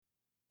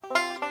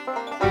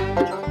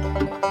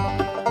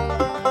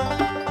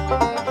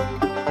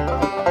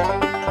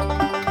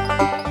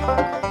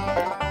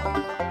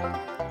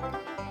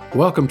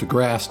Welcome to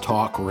Grass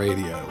Talk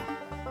Radio.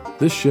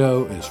 This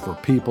show is for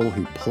people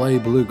who play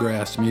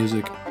bluegrass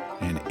music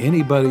and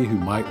anybody who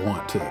might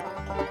want to.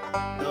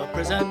 The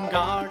prison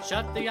guard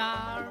shut the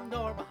iron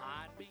door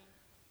behind me.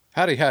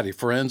 Howdy,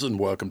 friends, and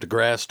welcome to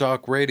Grass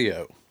Talk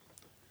Radio.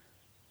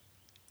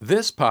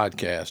 This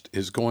podcast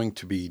is going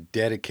to be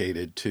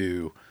dedicated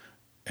to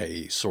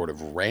a sort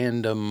of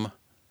random,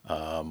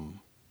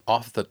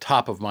 off the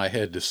top of my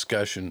head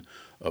discussion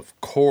of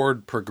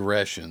chord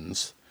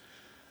progressions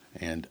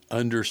and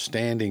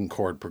understanding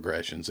chord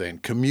progressions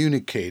and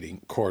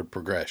communicating chord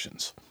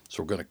progressions.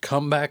 So we're going to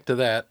come back to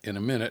that in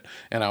a minute,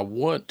 and I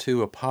want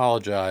to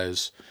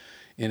apologize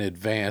in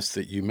advance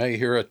that you may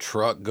hear a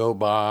truck go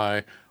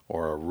by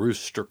or a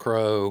rooster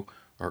crow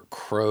or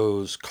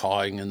crows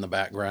cawing in the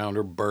background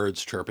or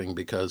birds chirping,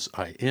 because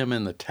I am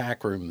in the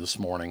tack room this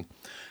morning.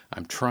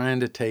 I'm trying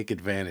to take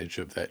advantage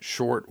of that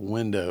short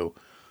window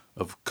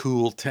of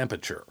cool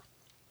temperature,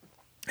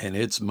 and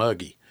it's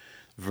muggy.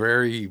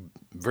 Very,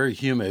 very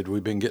humid.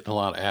 We've been getting a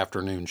lot of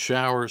afternoon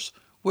showers,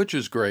 which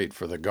is great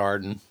for the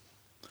garden.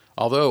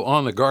 Although,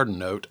 on the garden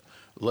note,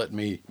 let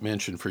me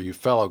mention for you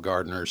fellow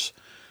gardeners,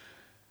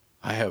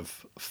 I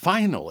have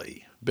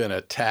finally been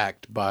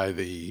attacked by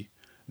the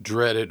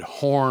dreaded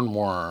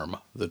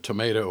hornworm, the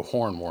tomato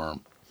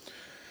hornworm,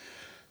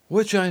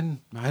 which I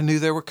knew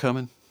they were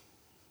coming.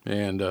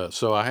 And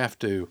so I have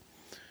to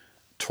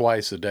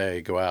twice a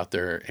day go out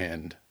there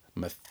and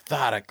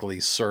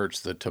methodically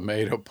search the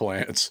tomato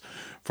plants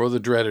for the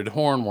dreaded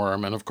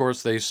hornworm. And of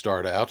course they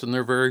start out and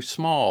they're very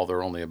small.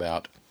 They're only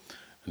about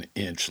an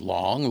inch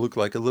long, look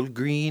like a little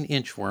green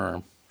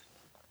inchworm.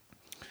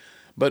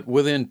 But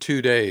within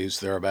 2 days,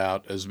 they're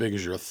about as big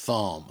as your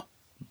thumb.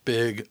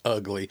 Big,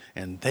 ugly,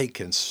 and they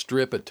can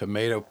strip a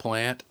tomato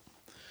plant.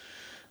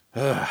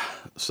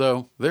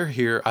 So they're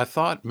here. I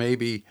thought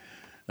maybe,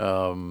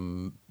 I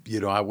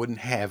wouldn't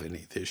have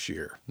any this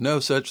year. No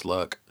such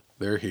luck.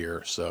 They're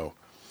here. So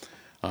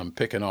I'm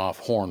picking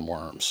off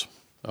hornworms.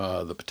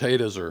 The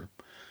potatoes are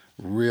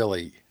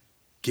really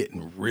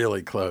getting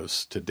really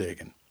close to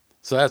digging.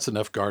 So that's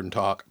enough garden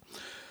talk.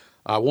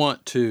 I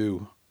want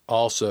to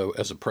also,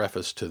 as a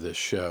preface to this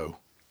show,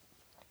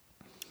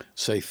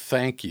 say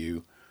thank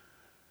you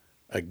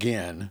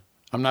again.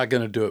 I'm not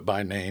going to do it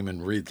by name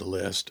and read the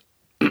list,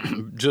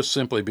 just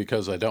simply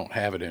because I don't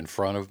have it in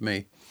front of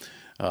me.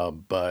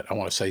 But I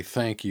want to say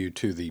thank you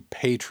to the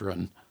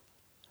patron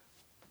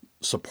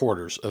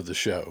supporters of the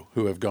show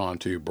who have gone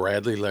to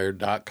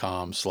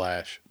bradleylaird.com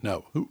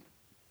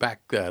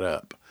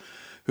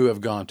who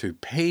have gone to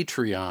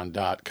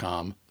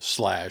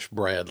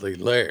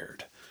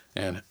patreon.com/bradleylaird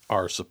and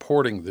are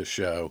supporting the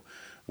show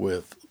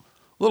with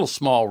little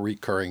small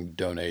recurring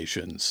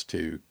donations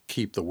to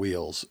keep the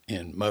wheels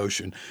in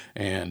motion.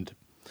 And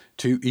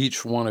to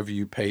each one of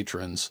you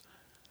patrons,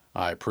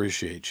 I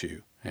appreciate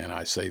you and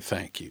I say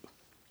thank you.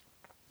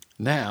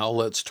 Now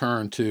let's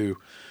turn to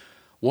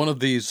one of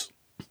these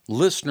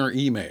listener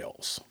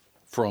emails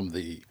from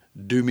the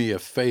Do Me a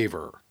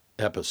Favor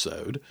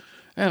episode.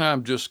 And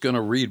I'm just going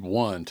to read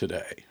one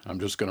today. And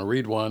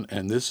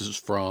this is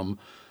from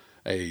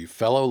a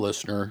fellow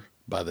listener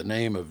by the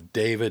name of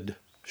David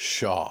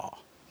Shaw.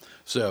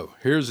 So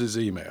here's his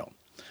email.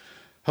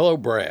 Hello,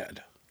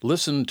 Brad.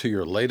 Listened to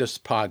your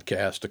latest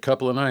podcast a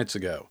couple of nights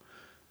ago.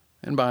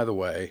 And by the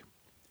way,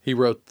 he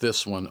wrote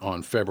this one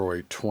on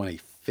February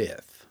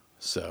 25th.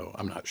 So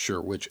I'm not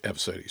sure which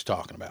episode he's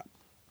talking about.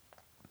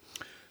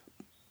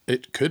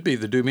 It could be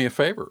the Do Me a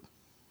Favor.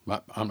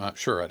 I'm not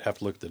sure. I'd have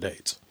to look at the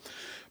dates.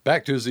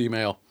 Back to his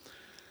email.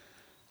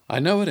 I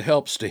know it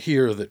helps to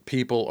hear that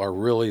people are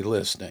really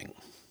listening.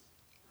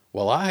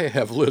 Well, I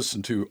have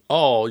listened to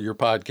all your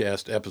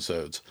podcast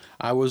episodes.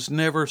 I was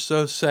never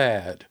so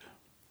sad.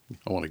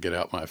 I want to get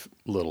out my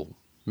little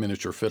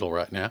miniature fiddle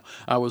right now.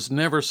 I was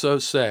never so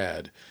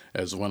sad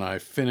as when I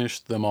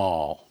finished them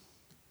all.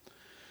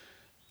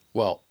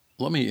 Well,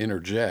 let me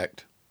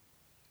interject.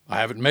 I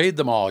haven't made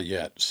them all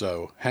yet,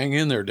 so hang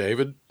in there,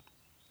 David.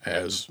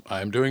 As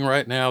I'm doing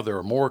right now, there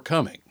are more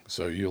coming.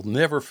 So you'll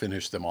never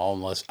finish them all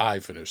unless I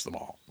finish them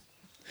all.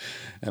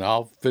 And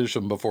I'll finish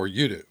them before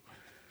you do.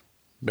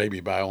 Maybe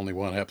by only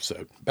one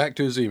episode. Back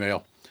to his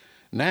email.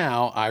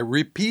 Now I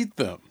repeat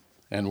them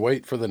and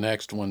wait for the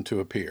next one to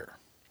appear.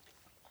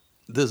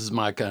 This is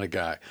my kind of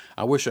guy.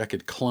 I wish I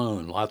could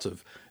clone lots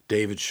of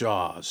David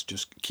Shaws.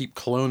 Just keep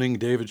cloning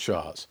David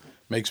Shaws.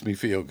 Makes me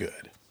feel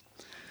good.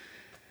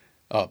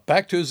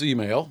 Back to his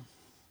email.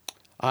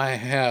 I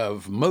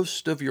have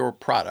most of your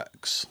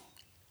products.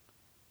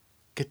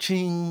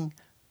 Ka-ching.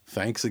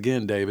 Thanks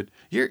again, David.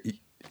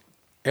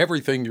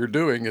 Everything you're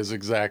doing is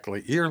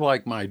you're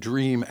like my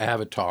dream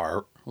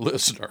avatar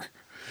listener.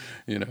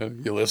 You know,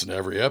 you listen to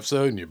every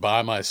episode and you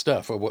buy my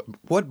stuff.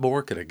 What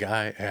more could a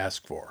guy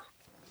ask for?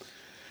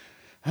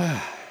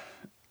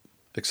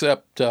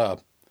 Except,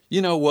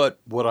 you know what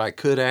I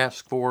could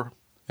ask for,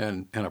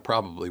 and I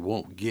probably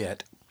won't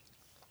get,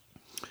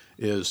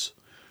 is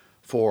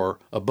for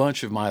a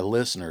bunch of my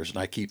listeners, and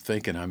I keep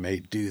thinking I may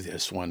do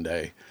this one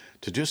day,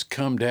 to just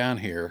come down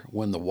here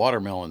when the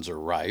watermelons are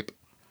ripe,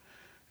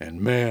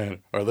 and man,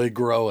 are they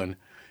growing.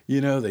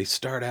 They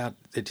start out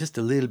at just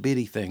a little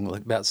bitty thing,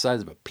 like about the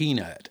size of a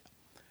peanut.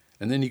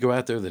 And then you go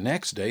out there the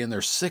next day and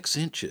they're 6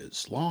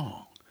 inches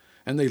long.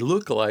 And they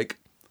look like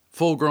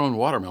full-grown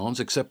watermelons,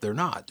 except they're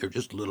not. They're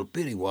just little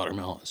bitty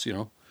watermelons,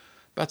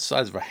 about the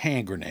size of a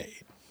hand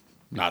grenade.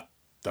 Not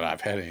that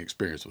I've had any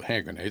experience with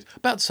hand grenades,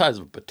 about the size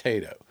of a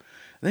potato.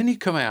 Then you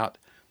come out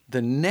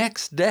the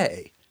next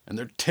day and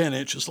they're 10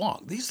 inches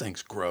long. These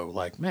things grow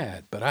like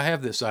mad. But I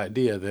have this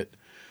idea that,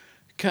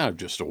 kind of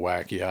just a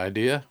wacky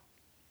idea,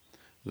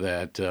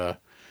 that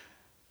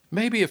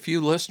maybe a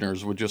few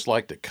listeners would just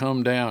like to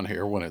come down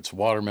here when it's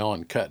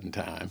watermelon cutting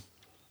time,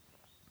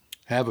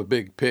 have a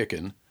big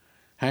pickin',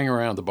 hang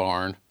around the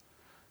barn,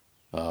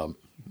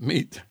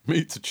 meet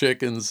the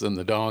chickens and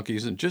the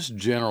donkeys, and just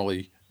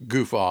generally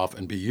goof off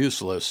and be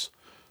useless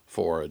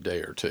for a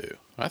day or two.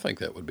 I think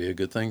that would be a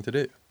good thing to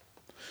do.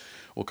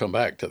 We'll come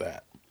back to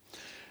that.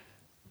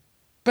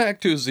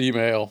 Back to his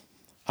email.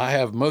 I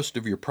have most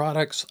of your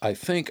products. I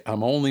think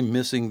I'm only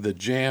missing the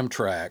jam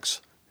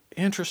tracks.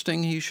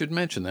 Interesting he should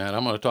mention that.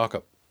 I'm going to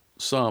talk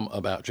some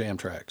about jam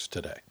tracks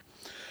today.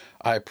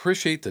 I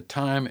appreciate the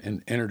time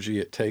and energy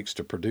it takes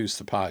to produce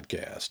the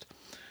podcast,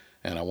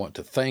 and I want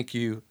to thank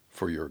you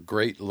for your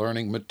great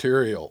learning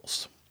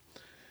materials.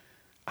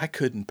 I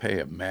couldn't pay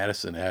a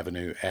Madison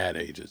Avenue ad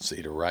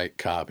agency to write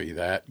copy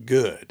that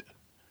good.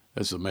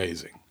 That's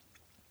amazing.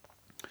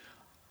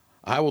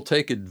 I will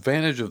take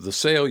advantage of the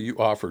sale you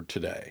offered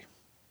today.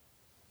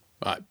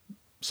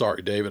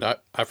 Sorry, David,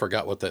 I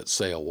forgot what that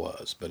sale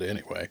was, but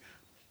anyway,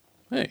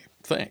 hey,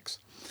 thanks.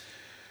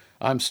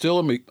 I'm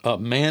still a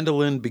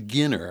mandolin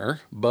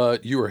beginner,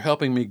 but you are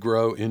helping me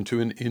grow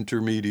into an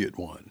intermediate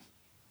one.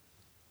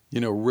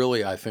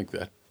 Really, I think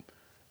that,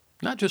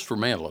 not just for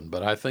mandolin,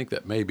 but I think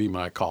that may be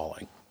my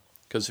calling.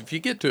 Because if you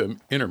get to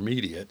an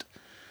intermediate,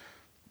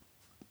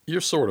 you're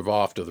sort of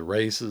off to the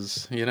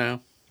races, And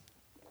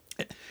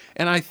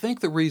I think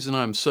the reason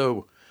I'm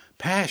so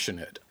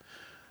passionate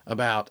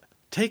about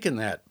taking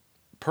that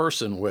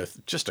person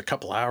with just a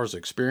couple hours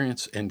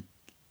experience and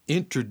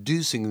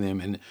introducing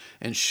them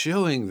and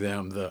showing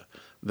them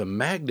the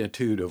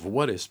magnitude of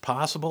what is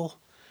possible,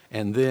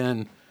 and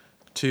then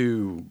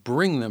to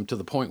bring them to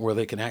the point where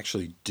they can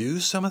actually do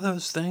some of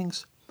those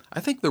things. I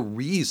think the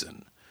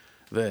reason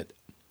that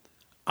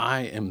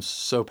I am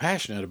so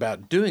passionate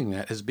about doing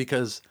that is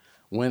because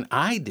when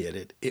I did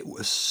it, it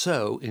was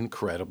so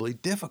incredibly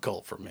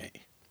difficult for me.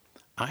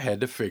 I had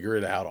to figure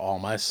it out all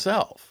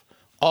myself,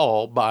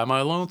 all by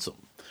my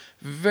lonesome.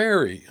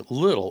 Very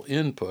little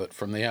input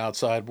from the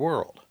outside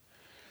world,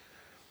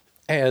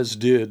 as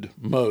did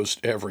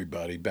most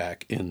everybody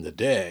back in the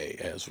day,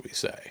 as we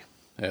say,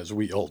 as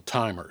we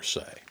old-timers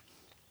say.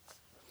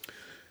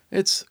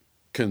 It's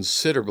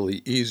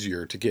considerably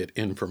easier to get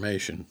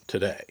information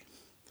today.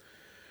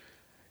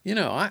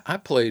 I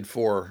played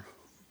for...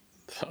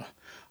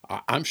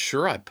 I'm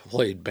sure I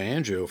played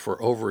banjo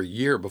for over a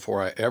year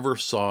before I ever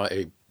saw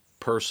a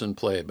person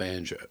play a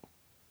banjo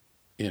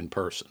in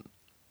person,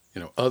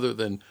 other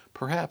than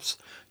perhaps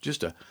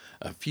just a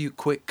few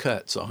quick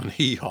cuts on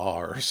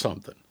hee-haw or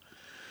something.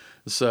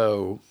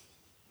 So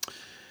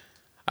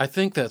I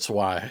think that's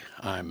why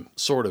I'm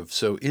sort of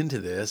so into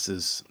this,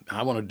 is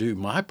I want to do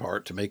my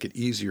part to make it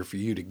easier for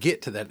you to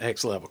get to that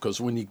next level.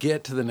 Because when you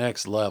get to the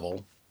next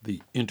level,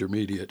 the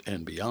intermediate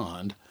and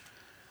beyond,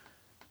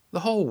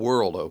 the whole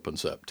world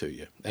opens up to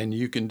you, and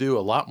you can do a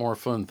lot more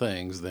fun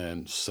things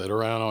than sit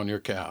around on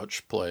your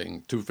couch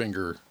playing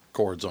 2-finger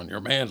chords on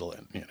your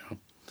mandolin,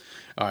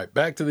 All right,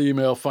 back to the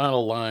email,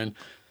 final line.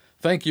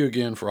 Thank you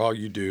again for all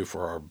you do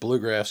for our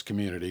bluegrass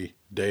community,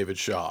 David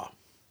Shaw.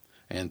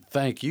 And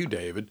thank you,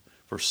 David,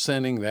 for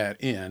sending that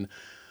in.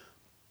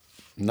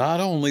 Not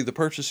only the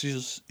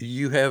purchases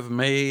you have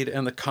made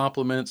and the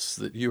compliments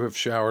that you have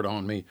showered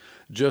on me,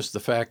 just the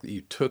fact that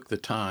you took the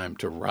time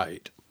to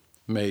write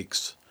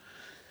makes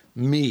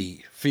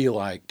me feel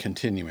like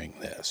continuing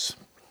this.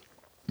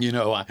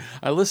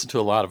 I listen to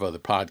a lot of other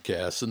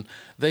podcasts, and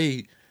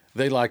they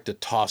like to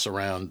toss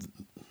around,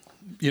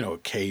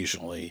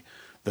 occasionally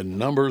the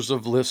numbers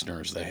of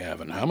listeners they have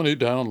and how many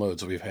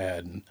downloads we've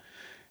had.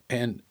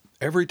 And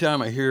every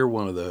time I hear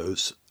one of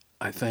those,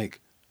 I think,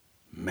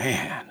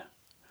 man,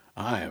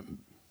 I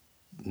am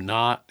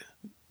not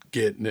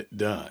getting it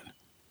done.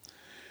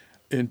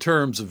 In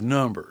terms of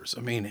numbers,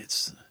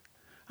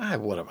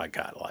 what have I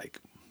got, like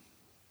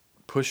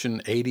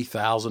pushing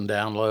 80,000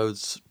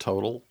 downloads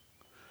total?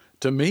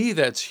 To me,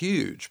 that's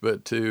huge,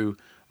 but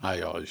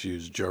I always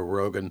use Joe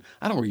Rogan.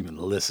 I don't even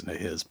listen to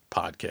his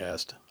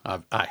podcast.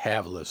 I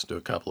have listened to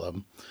a couple of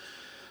them.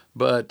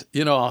 But,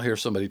 I'll hear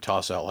somebody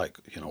toss out like,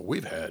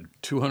 we've had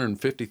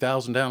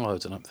 250,000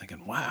 downloads, and I'm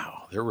thinking,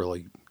 wow, they're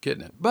really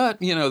getting it. But,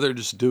 they're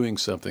just doing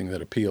something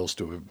that appeals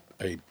to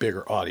a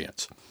bigger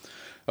audience.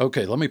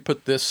 Okay, let me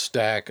put this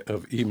stack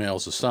of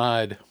emails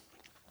aside,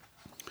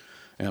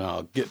 and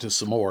I'll get to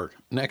some more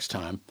next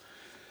time.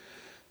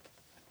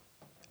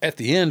 At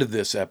the end of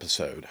this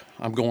episode,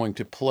 I'm going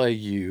to play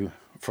you,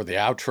 for the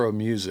outro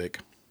music,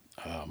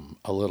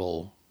 a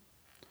little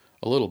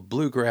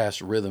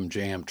bluegrass rhythm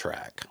jam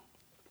track.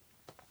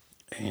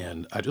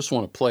 And I just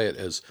want to play it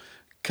as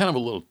kind of a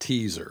little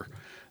teaser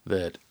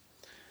that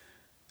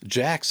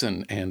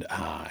Jackson and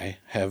I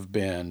have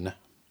been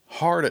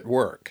hard at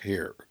work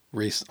here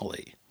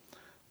recently,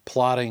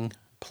 plotting,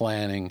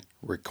 planning,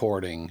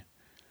 recording,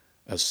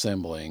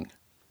 assembling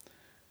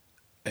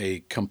a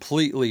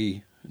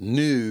completely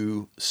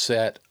new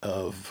set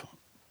of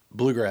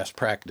bluegrass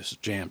practice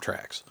jam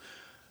tracks.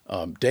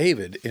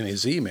 David, in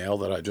his email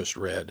that I just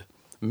read,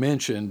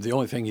 mentioned the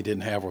only thing he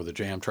didn't have were the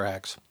jam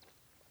tracks.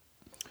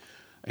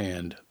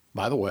 And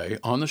by the way,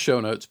 on the show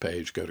notes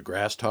page, go to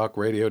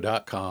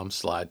grasstalkradio.com,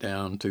 slide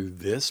down to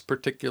this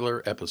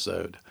particular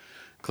episode,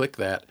 click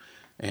that,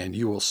 and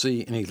you will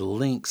see any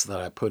links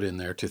that I put in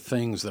there to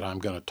things that I'm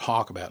going to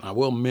talk about. And I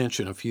will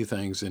mention a few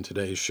things in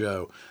today's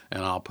show,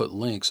 and I'll put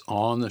links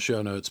on the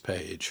show notes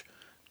page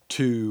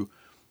to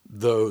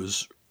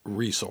those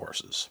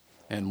resources.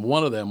 And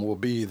one of them will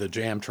be the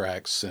jam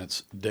tracks,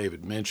 since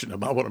David mentioned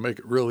them. I want to make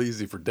it real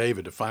easy for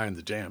David to find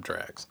the jam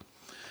tracks.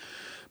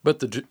 But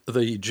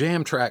the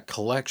jam track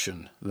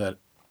collection that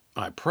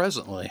I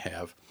presently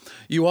have,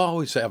 you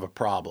always have a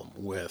problem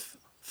with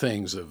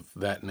things of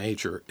that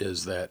nature,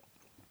 is that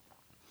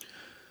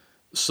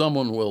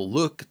someone will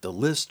look at the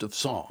list of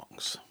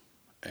songs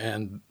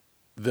and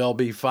there'll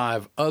be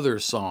 5 other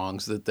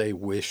songs that they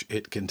wish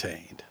it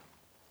contained.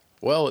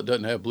 Well, it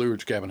doesn't have Blue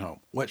Ridge Cabin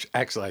Home, which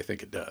actually I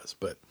think it does,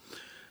 but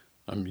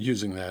I'm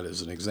using that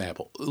as an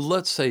example.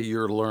 Let's say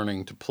you're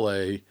learning to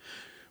play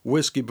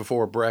Whiskey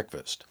Before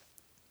Breakfast.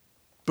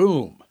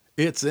 Boom,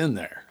 it's in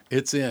there.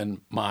 It's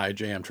in my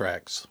jam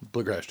tracks,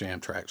 bluegrass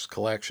jam tracks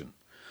collection.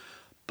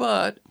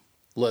 But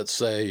let's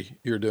say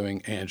you're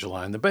doing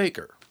Angeline the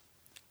Baker.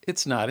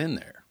 It's not in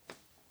there.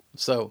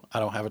 So I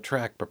don't have a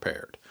track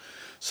prepared.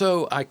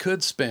 So I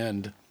could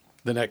spend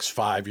the next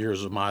 5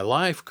 years of my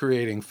life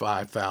creating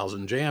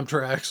 5,000 jam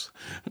tracks,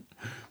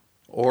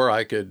 or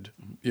I could,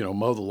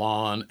 mow the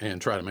lawn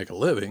and try to make a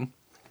living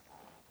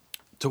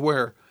to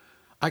where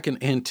I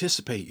can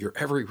anticipate your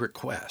every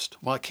request.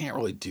 Well, I can't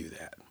really do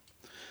that.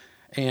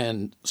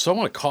 And so I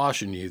want to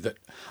caution you that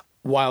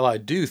while I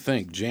do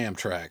think jam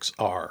tracks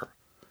are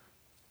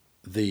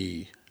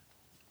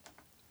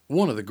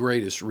one of the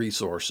greatest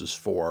resources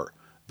for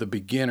the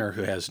beginner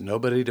who has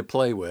nobody to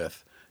play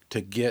with to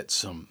get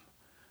some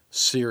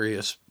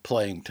serious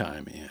playing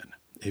time in.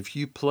 If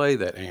you play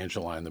that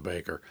Angeline the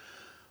Baker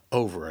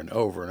over and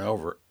over and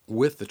over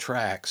with the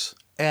tracks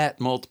at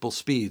multiple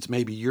speeds,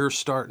 maybe you're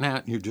starting out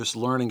and you're just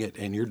learning it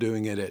and you're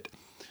doing it at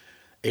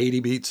 80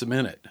 beats a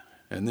minute,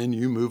 and then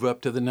you move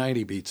up to the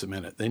 90 beats a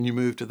minute, then you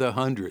move to the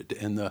 100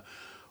 and the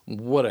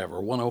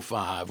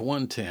 105,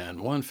 110,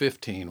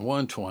 115,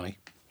 120.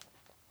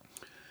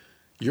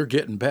 You're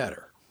getting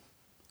better.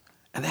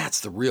 And that's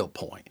the real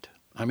point.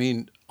 I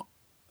mean,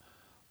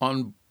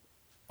 on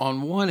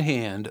one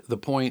hand, the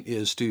point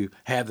is to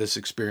have this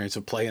experience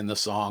of playing the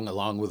song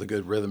along with a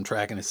good rhythm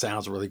track, and it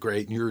sounds really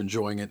great, and you're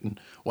enjoying it, and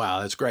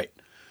wow, that's great.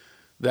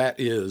 That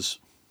is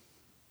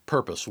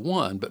purpose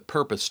 1, but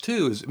purpose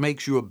 2 is it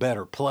makes you a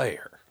better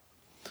player.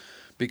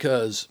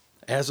 Because,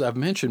 as I've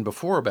mentioned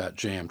before about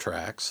jam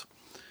tracks,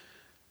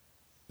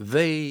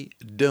 they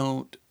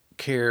don't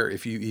care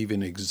if you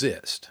even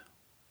exist.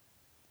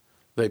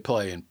 They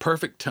play in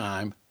perfect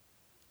time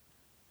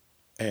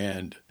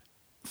and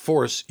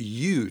force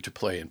you to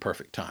play in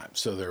perfect time.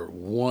 So they're a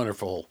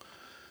wonderful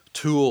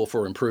tool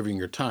for improving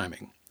your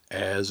timing,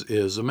 as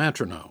is a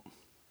metronome.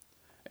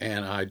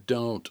 And I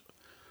don't,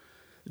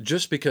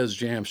 just because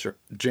jam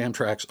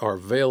tracks are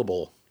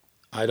available,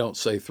 I don't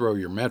say throw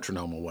your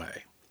metronome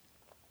away.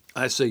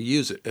 I say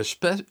use it,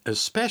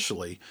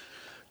 especially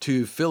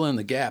to fill in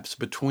the gaps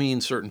between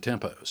certain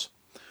tempos.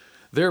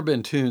 There have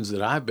been tunes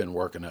that I've been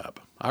working up.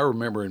 I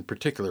remember in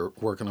particular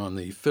working on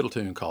the fiddle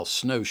tune called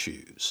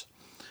Snowshoes.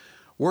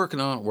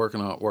 Working on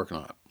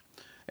it.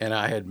 And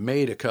I had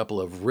made a couple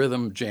of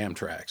rhythm jam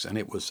tracks, and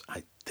it was,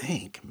 I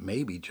think,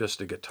 maybe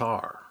just a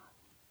guitar.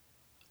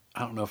 I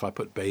don't know if I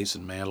put bass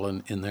and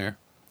mandolin in there,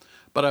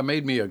 but I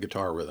made me a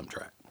guitar rhythm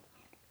track.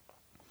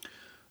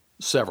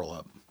 Several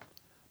of them.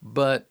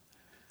 But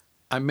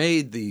I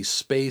made the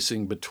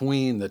spacing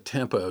between the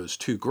tempos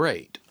too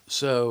great.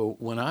 So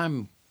when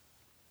I'm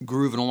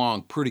grooving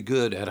along pretty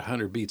good at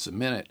 100 beats a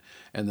minute,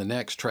 and the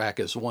next track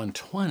is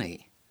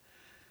 120,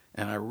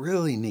 and I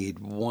really need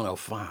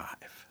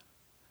 105,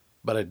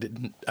 but I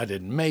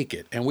didn't make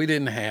it. And we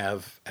didn't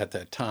have, at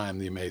that time,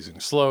 the Amazing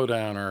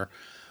Slowdowner,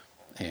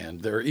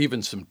 and there are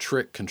even some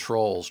trick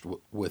controls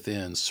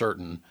within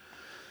certain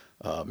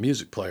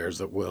music players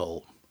that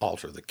will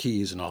alter the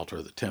keys and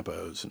alter the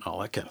tempos and all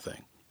that kind of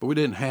thing. But we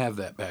didn't have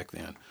that back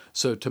then.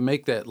 So to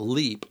make that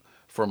leap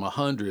from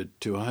 100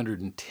 to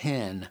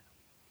 110,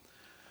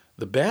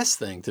 the best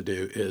thing to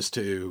do is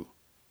to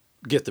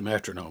get the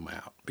metronome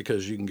out,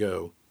 because you can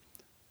go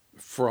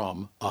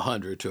from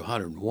 100 to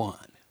 101,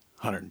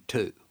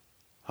 102,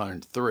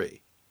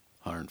 103,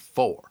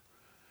 104,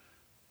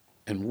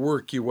 and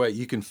work your way.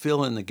 You can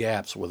fill in the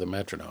gaps with a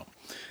metronome.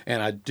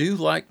 And I do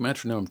like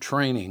metronome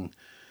training,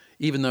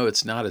 even though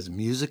it's not as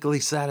musically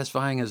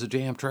satisfying as a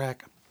jam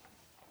track.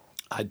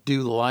 I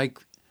do like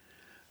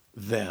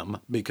them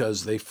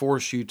because they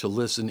force you to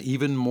listen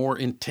even more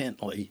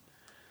intently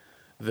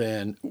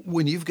than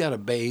when you've got a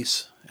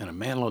bass and a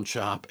mandolin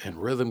chop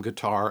and rhythm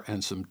guitar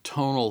and some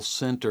tonal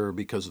center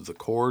because of the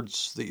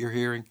chords that you're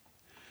hearing.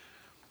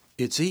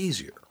 It's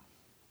easier.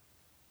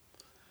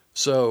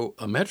 So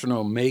a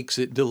metronome makes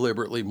it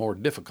deliberately more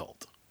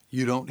difficult.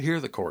 You don't hear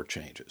the chord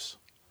changes.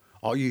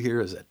 All you hear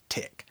is a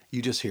tick.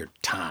 You just hear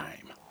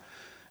time.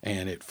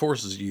 And it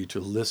forces you to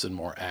listen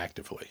more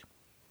actively.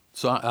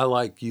 So I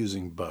like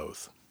using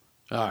both.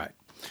 All right.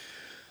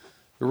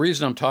 The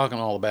reason I'm talking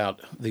all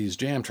about these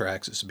jam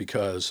tracks is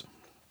because,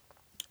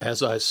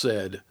 as I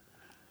said,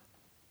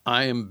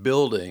 I am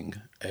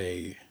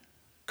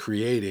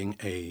creating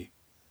a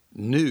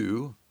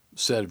new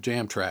set of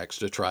jam tracks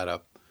to try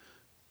to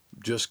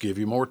just give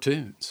you more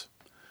tunes.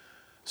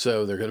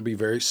 So they're going to be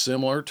very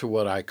similar to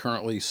what I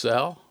currently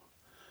sell,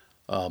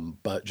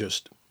 but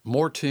just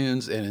more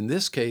tunes. And in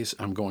this case,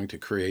 I'm going to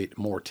create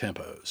more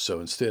tempos. So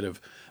instead of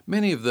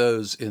many of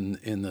those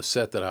in the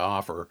set that I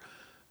offer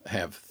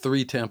have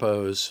 3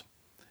 tempos,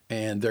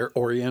 and they're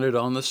oriented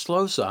on the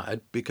slow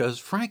side because,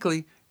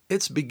 frankly,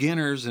 it's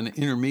beginners and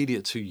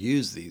intermediates who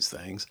use these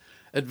things.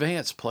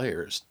 Advanced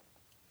players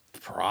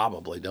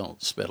probably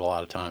don't spend a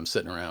lot of time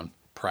sitting around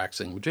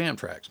practicing with jam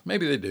tracks.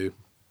 Maybe they do.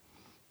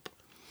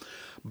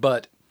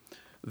 But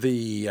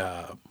the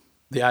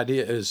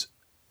idea is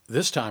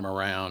this time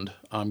around,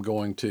 I'm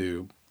going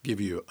to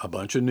give you a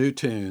bunch of new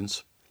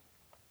tunes,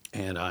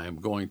 and I'm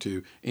going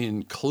to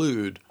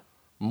include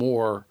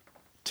more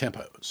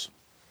tempos.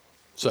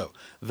 So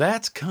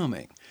that's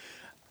coming.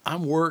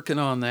 I'm working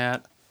on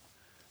that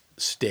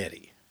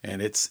steady,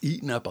 and it's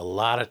eating up a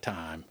lot of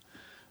time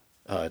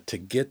to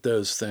get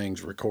those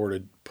things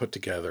recorded, put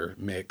together,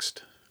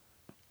 mixed,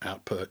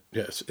 output.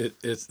 Yes,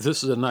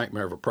 this is a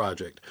nightmare of a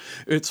project.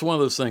 It's one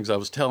of those things I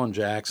was telling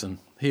Jackson.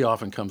 He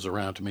often comes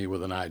around to me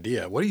with an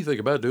idea. What do you think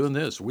about doing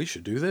this? We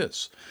should do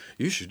this.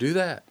 You should do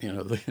that.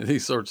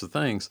 These sorts of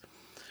things.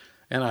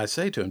 And I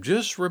say to him,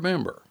 just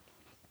remember,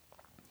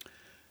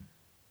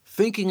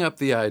 thinking up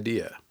the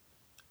idea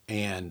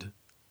and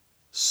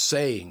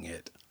saying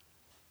it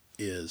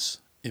is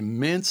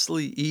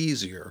immensely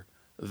easier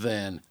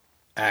than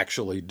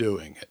actually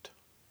doing it.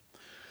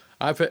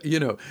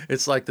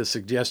 It's like the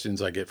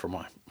suggestions I get from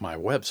my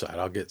website.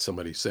 I'll get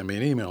somebody send me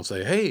an email and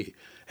say,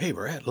 hey,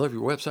 Brad, love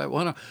your website.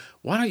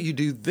 Why don't you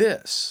do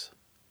this?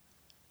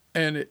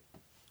 And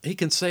he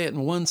can say it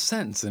in one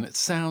sentence, and it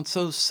sounds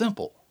so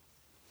simple.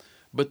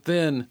 But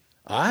then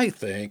I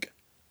think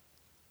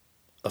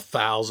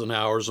 1,000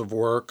 hours of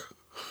work,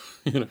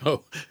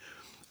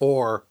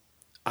 or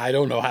I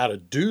don't know how to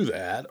do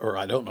that, or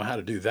I don't know how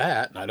to do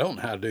that, and I don't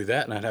know how to do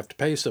that, and I'd have to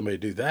pay somebody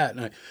to do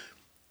that.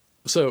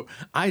 So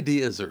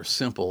ideas are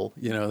simple.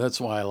 That's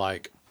why I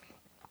like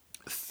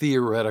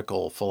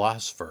theoretical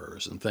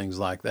philosophers and things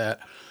like that.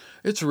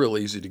 It's real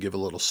easy to give a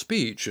little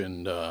speech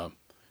and,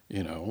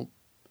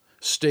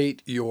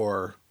 state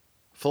your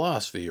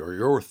philosophy or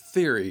your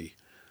theory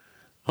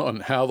on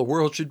how the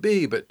world should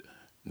be. But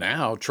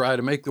now try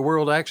to make the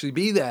world actually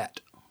be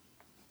that.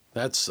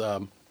 That's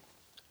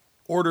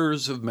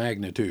orders of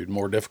magnitude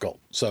more difficult.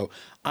 So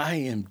I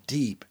am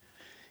deep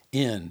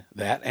in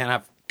that, and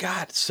I've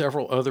got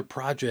several other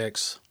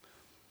projects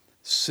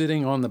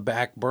sitting on the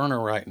back burner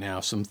right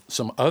now. Some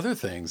other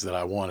things that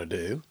I want to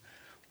do.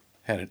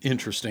 Had an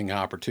interesting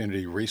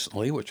opportunity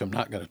recently, which I'm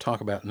not going to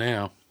talk about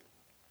now,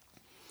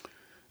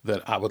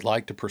 that I would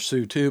like to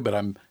pursue too, but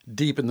I'm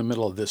deep in the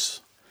middle of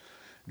this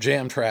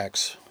jam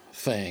tracks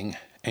thing,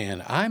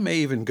 and I may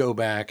even go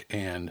back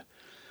and,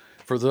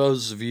 for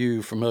those of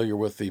you familiar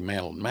with the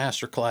Mandolin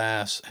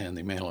Masterclass and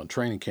the Mandolin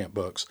Training Camp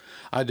books,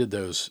 I did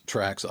those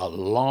tracks a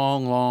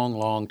long, long,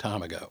 long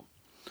time ago.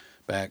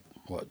 Back,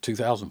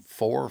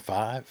 2004 or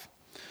 5?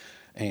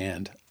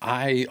 And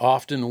I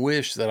often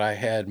wish that I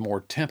had more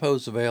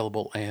tempos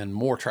available and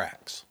more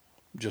tracks,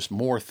 just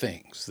more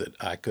things that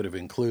I could have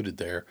included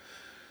there.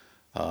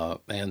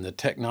 And the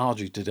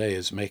technology today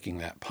is making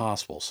that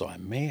possible. So I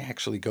may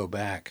actually go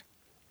back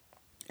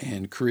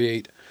and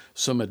create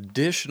some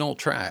additional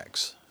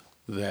tracks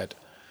that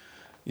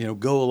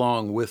go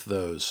along with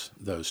those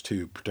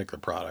 2 particular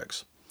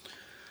products.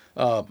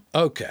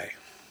 Okay,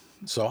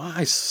 so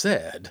I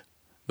said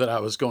that I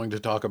was going to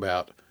talk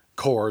about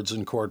chords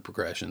and chord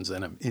progressions,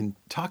 and in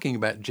talking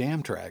about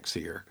jam tracks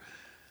here,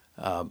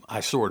 I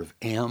sort of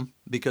am,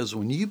 because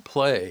when you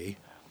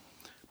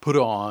put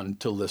on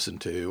to listen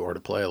to or to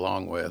play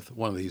along with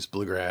one of these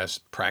bluegrass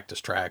practice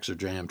tracks or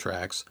jam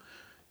tracks,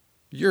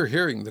 you're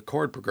hearing the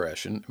chord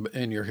progression,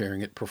 and you're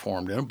hearing it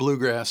performed in a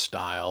bluegrass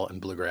style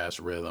and bluegrass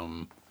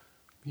rhythm,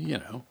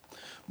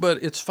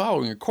 but it's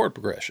following a chord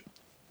progression.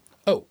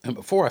 Oh, and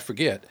before I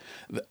forget,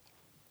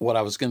 what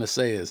I was going to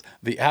say is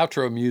the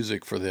outro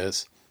music for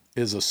this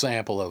is a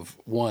sample of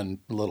one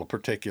little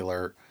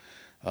particular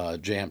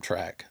jam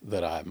track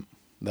that I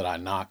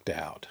knocked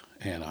out,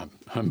 and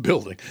I'm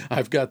building.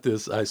 I've got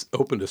this. I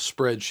opened a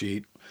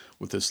spreadsheet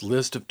with this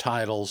list of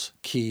titles,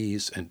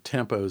 keys, and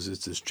tempos.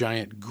 It's this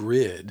giant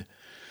grid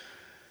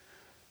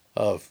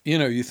of,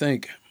 you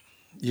think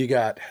you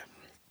got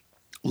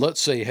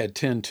let's say you had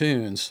 10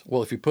 tunes.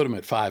 Well, if you put them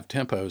at 5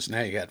 tempos,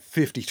 now you got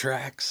 50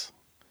 tracks.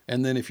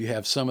 And then if you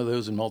have some of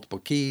those in multiple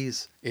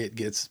keys, it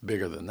gets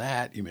bigger than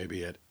that. You may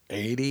be at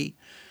 80.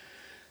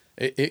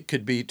 It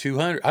could be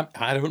 200.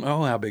 I don't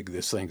know how big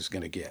this thing's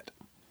going to get.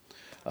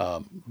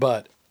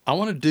 But I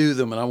want to do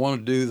them, and I want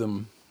to do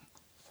them.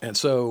 And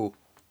so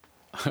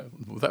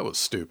that was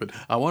stupid.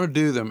 I want to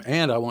do them,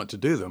 and I want to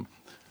do them.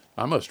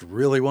 I must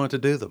really want to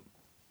do them.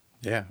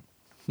 Yeah.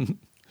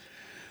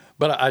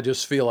 But I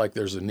just feel like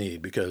there's a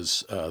need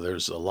because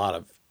there's a lot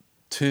of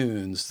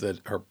tunes that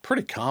are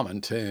pretty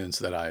common tunes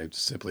that I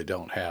simply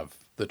don't have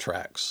the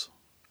tracks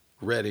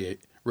ready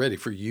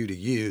for you to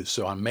use,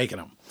 so I'm making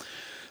them.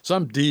 So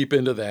I'm deep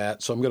into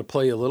that, so I'm going to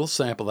play a little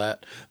sample of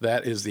that.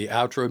 That is the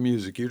outro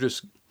music. You're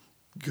just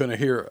going to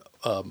hear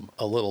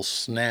a little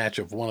snatch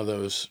of one of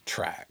those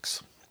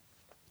tracks.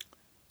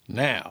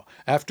 Now,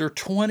 after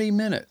 20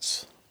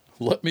 minutes,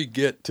 let me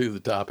get to the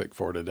topic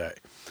for today.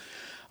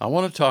 I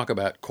want to talk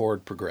about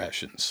chord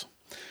progressions.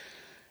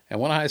 And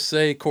when I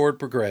say chord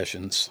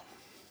progressions,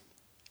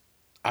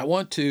 I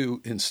want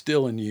to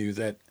instill in you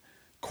that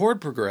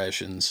chord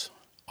progressions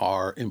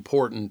are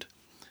important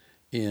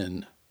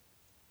in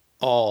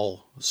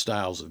all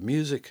styles of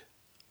music,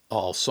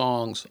 all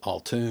songs, all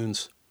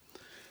tunes.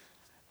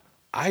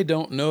 I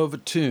don't know of a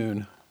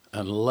tune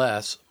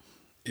unless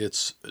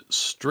it's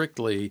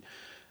strictly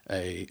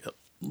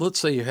let's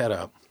say you had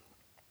a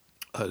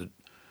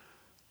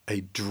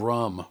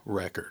drum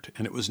record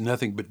and it was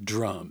nothing but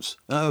drums.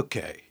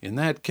 Okay, in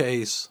that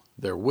case,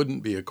 there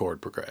wouldn't be a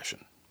chord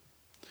progression.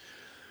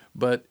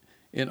 But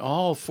in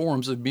all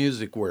forms of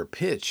music where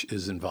pitch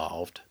is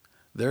involved,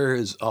 there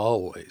is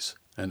always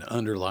an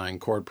underlying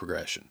chord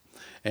progression.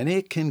 And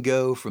it can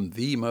go from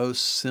the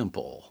most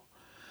simple.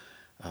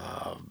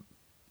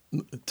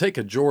 Take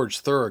a George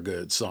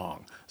Thorogood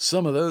song.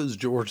 Some of those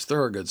George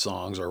Thorogood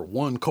songs are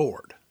one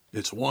chord.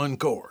 It's one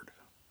chord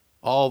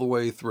all the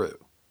way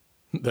through.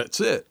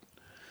 That's it.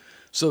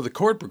 So the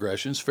chord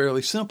progression is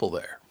fairly simple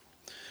there.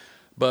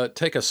 But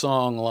take a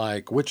song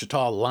like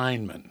Wichita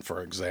Lineman,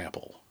 for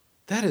example.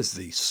 That is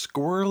the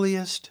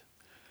squirreliest,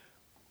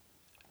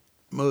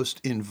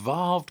 most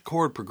involved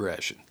chord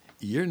progression.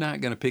 You're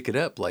not going to pick it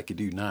up like you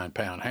do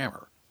 9-Pound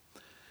Hammer.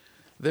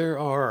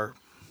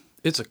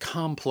 It's a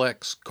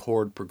complex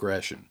chord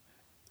progression.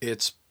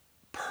 It's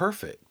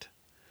perfect,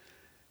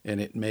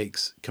 and it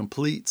makes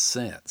complete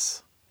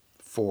sense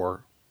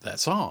for that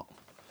song.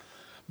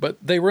 But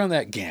they run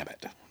that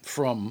gamut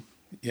from,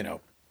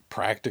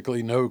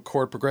 practically no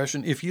chord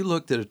progression. If you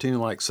looked at a tune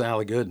like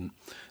Sally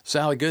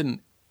Gooden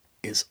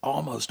is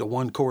almost a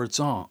one-chord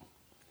song.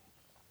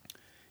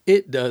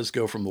 It does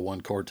go from the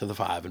one chord to the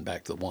 5 and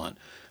back to the 1.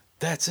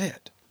 That's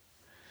it.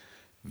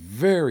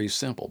 Very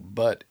simple,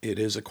 but it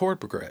is a chord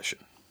progression.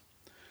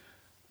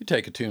 You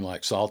take a tune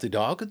like Salty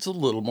Dog, it's a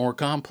little more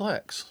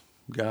complex.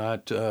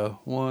 Got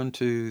 1,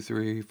 2,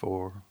 3,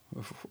 4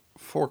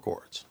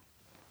 chords.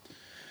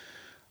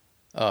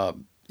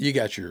 You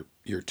got your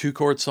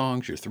 2-chord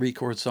songs, your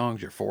 3-chord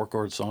songs, your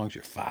 4-chord songs,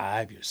 your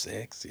 5, your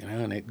 6,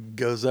 and it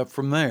goes up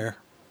from there.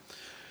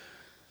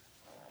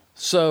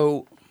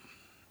 So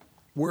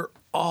we're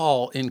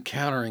all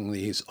encountering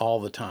these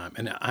all the time.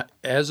 And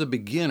as a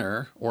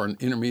beginner or an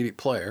intermediate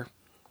player,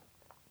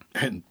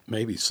 and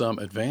maybe some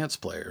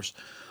advanced players,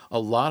 a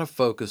lot of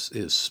focus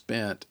is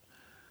spent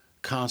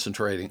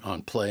concentrating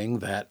on playing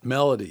that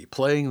melody,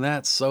 playing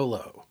that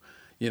solo.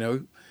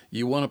 You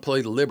want to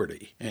play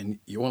Liberty, and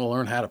you want to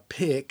learn how to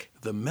pick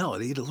the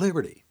melody to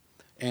Liberty.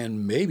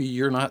 And maybe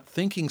you're not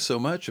thinking so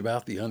much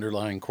about the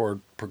underlying chord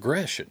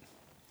progression.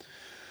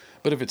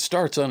 But if it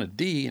starts on a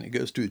D and it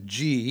goes to a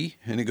G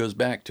and it goes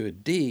back to a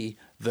D,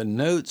 the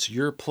notes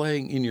you're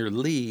playing in your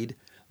lead,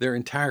 their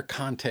entire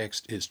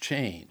context is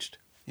changed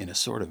in a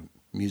sort of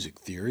music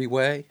theory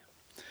way.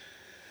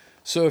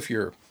 So if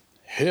you're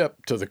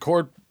hip to the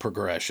chord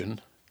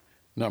progression,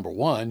 number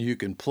one, you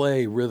can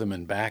play rhythm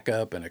and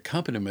backup and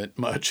accompaniment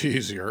much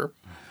easier.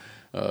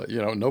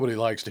 Nobody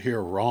likes to hear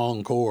a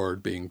wrong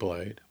chord being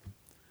played.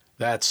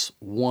 That's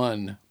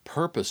one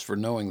purpose for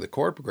knowing the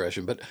chord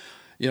progression. But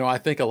I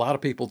think a lot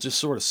of people just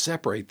sort of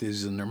separate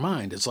these in their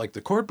mind. It's like the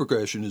chord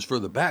progression is for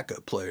the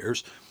backup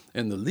players,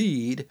 and the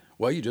lead,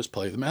 well, you just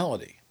play the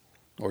melody,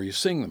 or you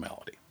sing the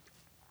melody.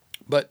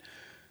 But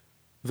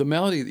the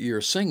melody that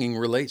you're singing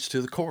relates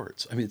to the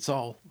chords. It's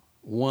all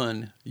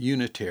one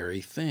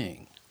unitary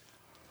thing.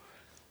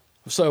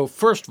 So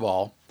first of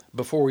all,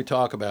 before we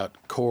talk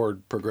about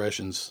chord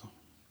progressions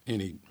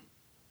any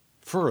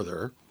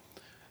further,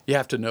 you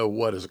have to know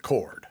what is a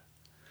chord.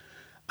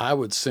 I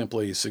would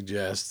simply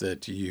suggest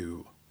that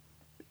you,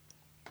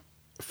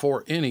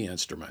 for any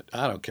instrument,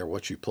 I don't care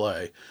what you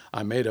play,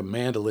 I made a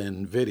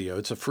mandolin video.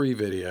 It's a free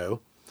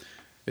video.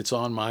 It's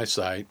on my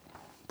site,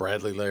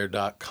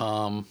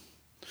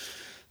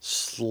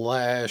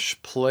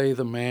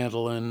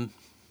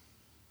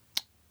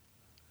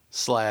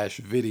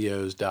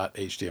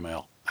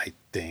 bradleylaird.com/play-the-mandolin/videos.html, I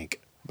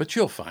think. But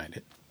you'll find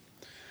it.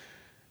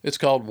 It's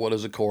called What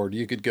is a Chord?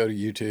 You could go to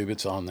YouTube.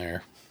 It's on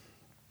there.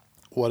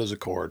 What is a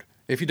chord?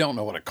 If you don't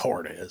know what a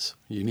chord is,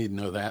 you need to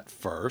know that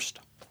first.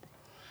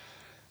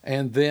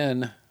 And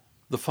then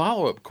the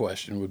follow-up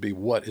question would be,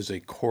 what is a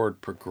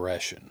chord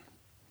progression?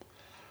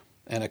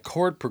 And a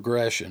chord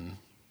progression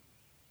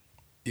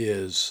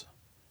is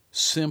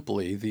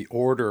simply the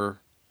order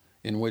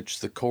in which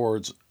the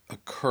chords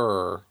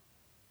occur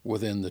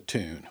within the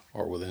tune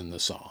or within the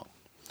song.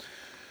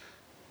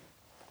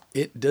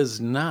 It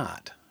does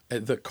not,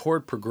 the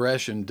chord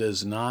progression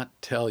does not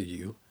tell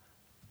you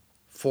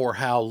for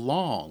how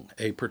long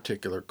a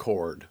particular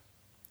chord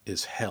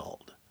is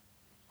held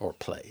or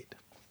played.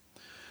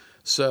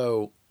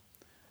 So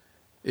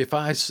if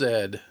I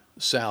said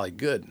Sally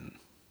Gooden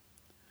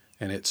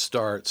and it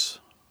starts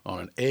on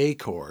an A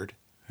chord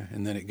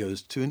and then it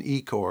goes to an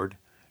E chord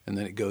and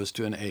then it goes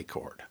to an A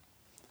chord,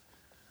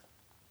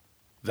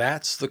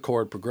 that's the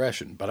chord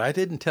progression. But I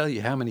didn't tell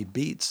you how many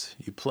beats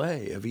you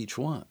play of each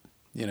one.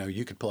 You know,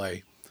 you could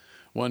play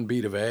one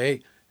beat of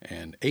A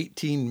and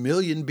 18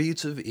 million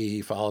beats of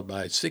E followed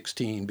by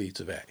 16 beats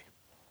of A.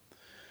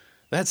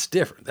 That's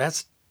different.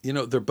 That's, you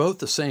know, they're both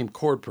the same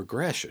chord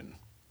progression,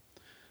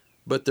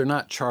 but they're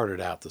not charted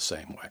out the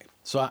same way.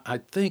 So I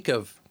think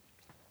of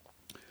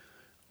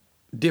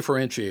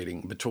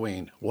differentiating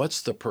between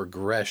what's the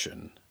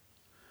progression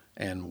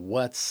and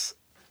what's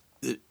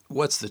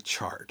the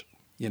chart.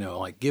 You know,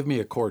 like give me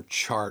a chord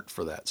chart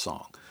for that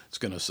song. It's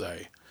going to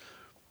say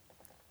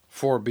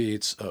 4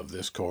 beats of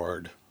this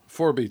chord,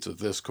 4 beats of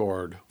this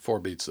chord, 4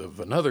 beats of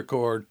another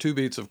chord, 2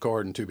 beats of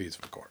chord, and 2 beats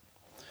of a chord.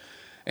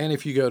 And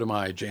if you go to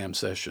my Jam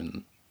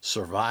Session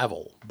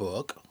Survival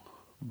book,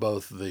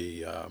 both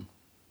the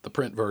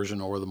print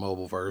version or the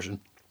mobile version,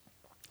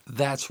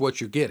 that's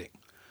what you're getting.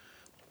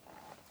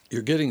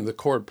 You're getting the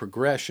chord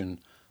progression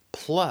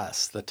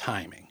plus the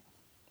timing.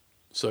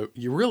 So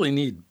you really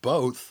need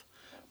both,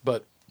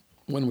 but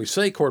when we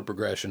say chord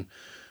progression,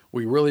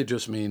 we really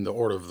just mean the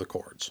order of the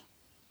chords.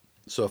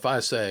 So if I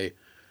say,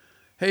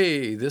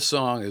 hey, this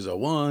song is a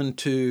 1,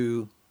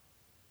 2,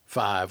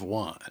 5,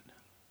 1.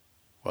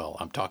 Well,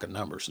 I'm talking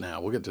numbers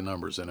now. We'll get to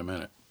numbers in a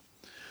minute.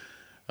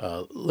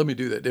 Let me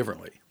do that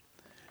differently.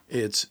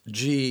 It's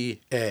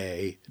G,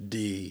 A,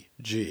 D,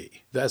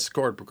 G. That's the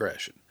chord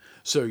progression.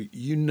 So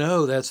you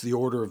know that's the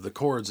order of the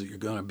chords that you're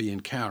going to be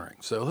encountering.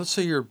 So let's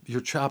say you're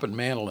chopping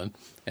mandolin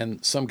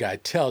and some guy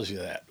tells you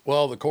that.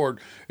 Well, the chord,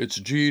 it's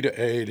G to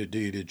A to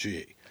D to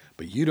G.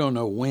 But you don't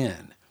know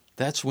when.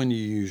 That's when you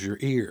use your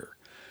ear.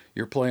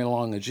 You're playing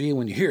along the G, and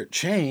when you hear it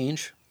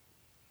change,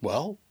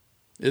 well,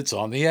 it's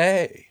on the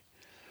A.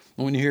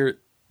 And when you hear it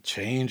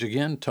change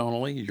again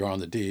tonally, you're on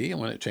the D, and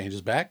when it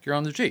changes back, you're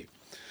on the G.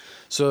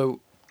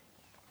 So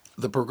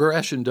the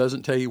progression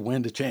doesn't tell you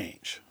when to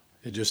change.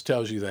 It just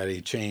tells you that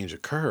a change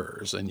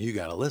occurs, and you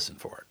got to listen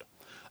for it.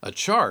 A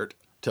chart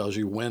tells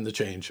you when the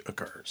change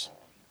occurs.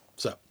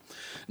 So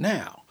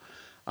now,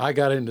 I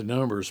got into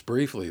numbers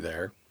briefly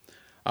there.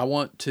 I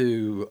want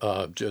to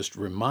just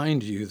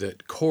remind you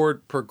that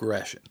chord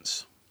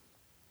progressions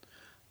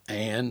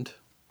and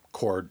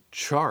chord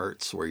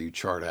charts, where you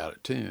chart out a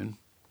tune,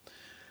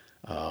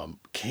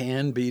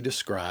 can be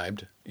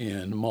described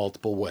in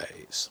multiple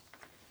ways.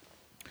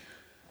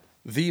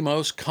 The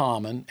most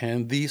common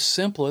and the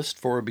simplest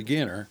for a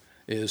beginner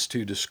is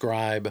to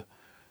describe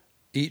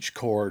each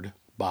chord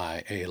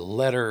by a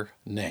letter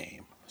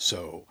name.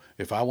 So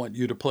if I want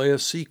you to play a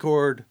C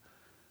chord,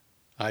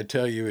 I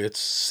tell you it's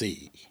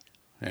C.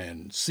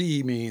 And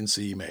C means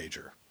C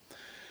major.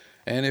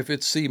 And if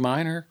it's C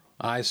minor,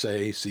 I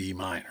say C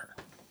minor.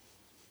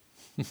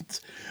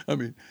 I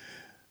mean,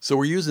 so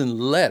we're using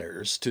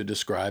letters to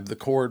describe the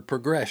chord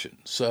progression.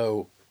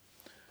 So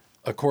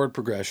a chord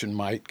progression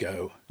might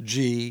go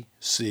G,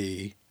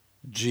 C,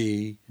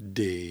 G,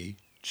 D,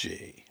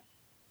 G.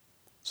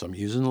 So I'm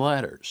using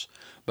letters,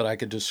 but I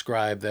could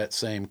describe that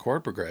same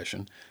chord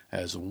progression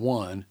as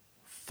 1,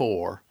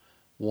 4,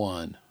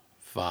 1,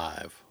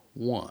 5,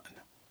 1.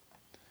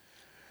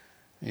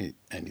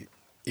 And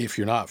if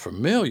you're not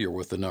familiar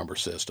with the number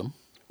system,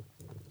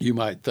 you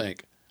might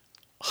think,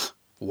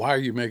 why are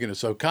you making it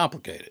so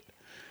complicated?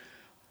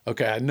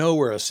 Okay, I know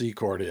where a C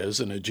chord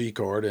is and a G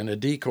chord and a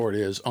D chord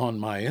is on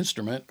my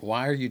instrument.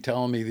 Why are you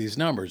telling me these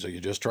numbers? Are you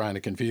just trying to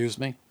confuse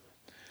me?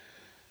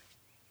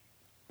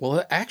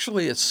 Well,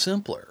 actually, it's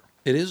simpler.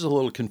 It is a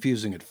little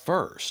confusing at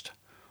first,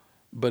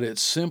 but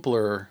it's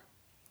simpler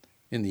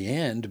in the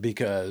end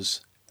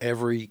because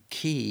every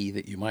key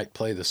that you might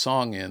play the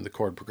song in, the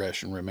chord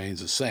progression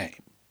remains the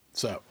same.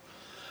 So,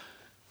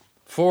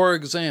 for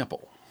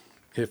example,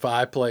 if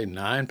I play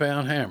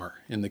 9-pound hammer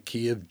in the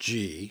key of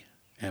G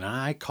and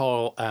I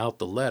call out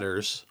the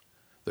letters,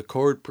 the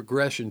chord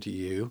progression to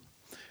you,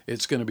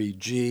 it's going to be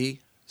G,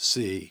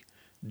 C,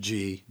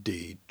 G,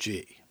 D,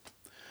 G.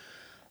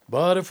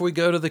 But if we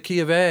go to the key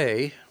of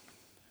A,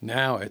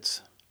 now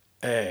it's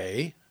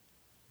A,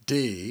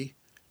 D,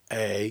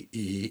 A,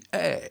 E,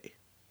 A.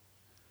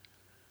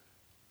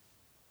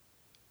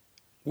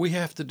 We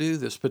have to do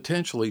this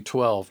potentially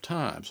 12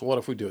 times. What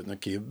if we do it in the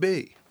key of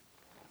B?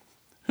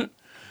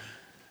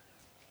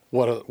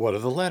 What are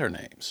the letter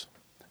names?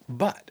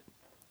 But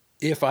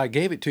if I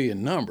gave it to you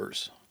in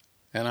numbers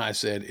and I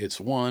said it's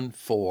 1,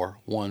 4,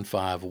 1,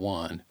 5,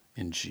 1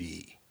 in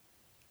G,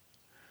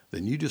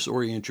 then you just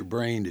orient your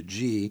brain to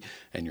G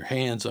and your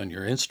hands on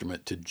your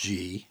instrument to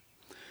G,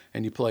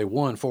 and you play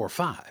 1, 4,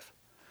 5.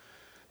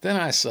 Then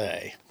I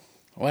say,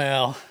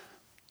 well,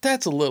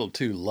 that's a little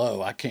too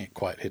low. I can't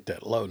quite hit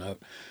that low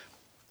note.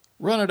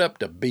 Run it up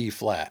to B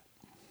flat.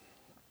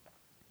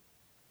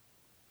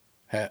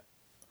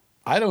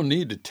 I don't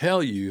need to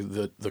tell you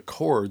the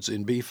chords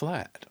in B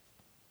flat,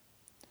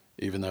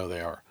 even though they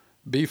are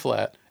B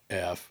flat,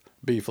 F,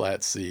 B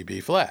flat, C, B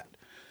flat.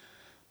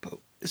 But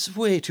it's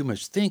way too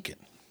much thinking.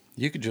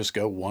 You could just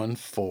go 1,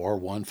 4,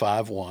 1,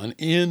 5, 1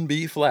 in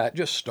B flat.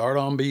 Just start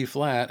on B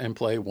flat and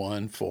play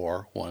 1,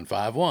 4, 1,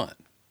 5, 1.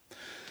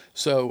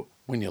 So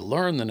when you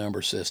learn the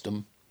number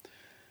system,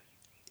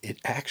 it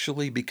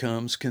actually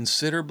becomes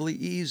considerably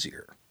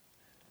easier.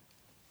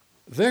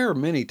 There are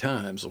many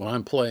times when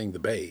I'm playing the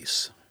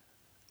bass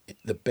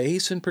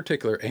in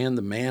particular, and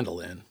the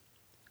mandolin,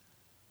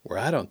 where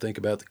I don't think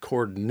about the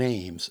chord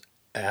names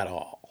at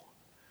all.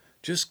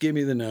 Just give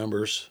me the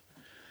numbers,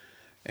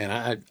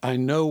 and I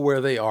know where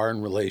they are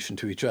in relation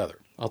to each other.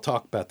 I'll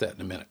talk about that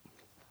in a minute.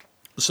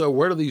 So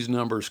where do these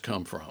numbers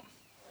come from?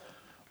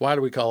 Why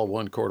do we call a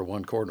 1 chord a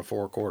 1 chord, and a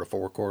 4 chord a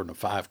 4 chord, and a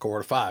 5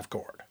 chord a 5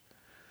 chord?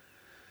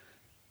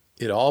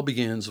 It all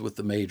begins with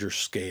the major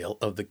scale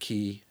of the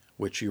key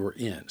which you are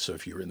in. So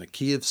if you're in the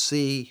key of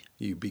C,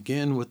 you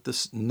begin with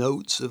the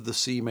notes of the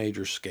C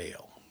major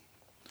scale.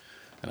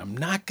 And I'm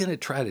not going to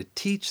try to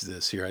teach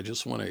this here. I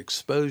just want to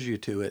expose you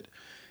to it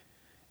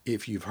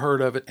if you've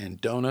heard of it and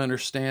don't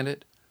understand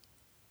it,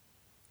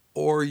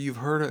 or you've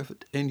heard of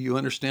it and you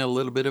understand a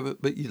little bit of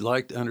it, but you'd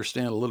like to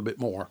understand a little bit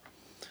more.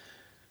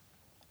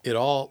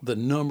 The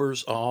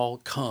numbers all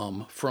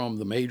come from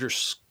the major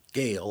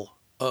scale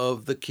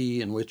of the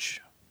key in which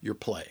you're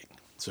playing.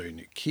 So in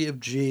your key of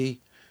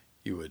G,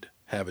 you would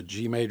have a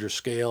G major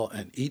scale,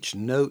 and each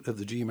note of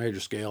the G major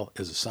scale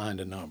is assigned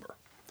a number,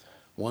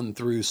 1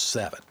 through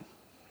 7.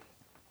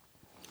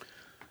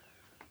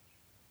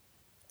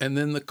 And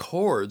then the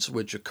chords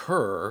which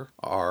occur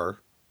are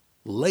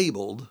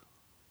labeled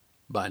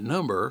by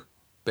number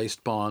based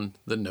upon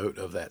the note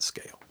of that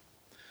scale.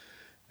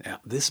 Now,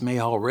 this may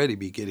already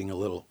be getting a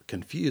little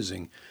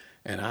confusing,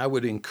 and I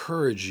would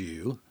encourage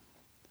you,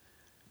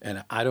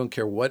 and I don't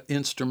care what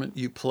instrument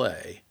you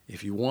play,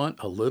 if you want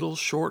a little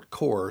short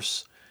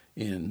course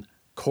in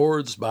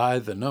chords by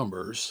the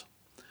numbers,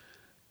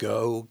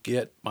 go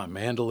get my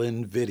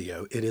mandolin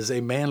video. It is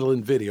a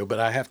mandolin video, but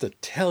I have to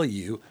tell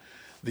you,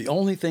 the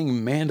only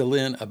thing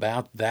mandolin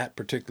about that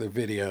particular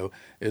video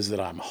is that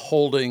I'm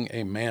holding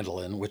a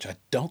mandolin, which I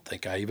don't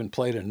think I even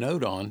played a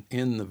note on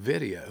in the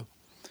video.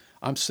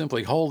 I'm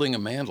simply holding a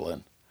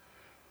mandolin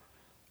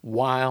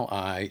while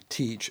I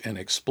teach and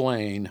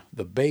explain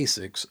the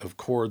basics of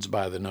chords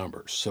by the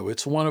numbers. So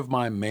it's one of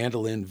my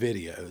mandolin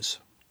videos,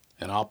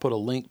 and I'll put a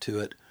link to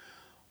it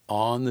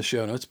on the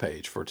show notes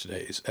page for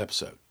today's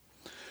episode.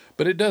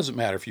 But it doesn't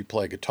matter if you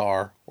play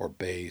guitar or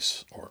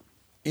bass or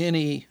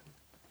any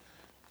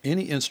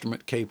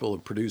instrument capable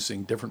of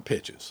producing different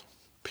pitches.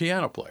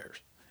 Piano players.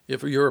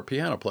 If you're a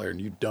piano player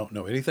and you don't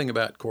know anything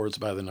about chords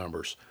by the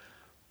numbers,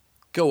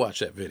 go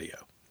watch that video.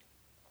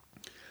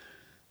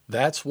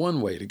 That's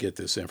one way to get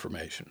this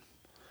information.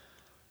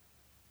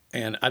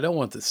 And I don't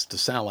want this to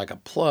sound like a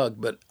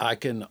plug, but I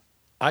can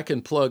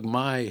plug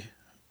my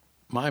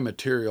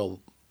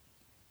material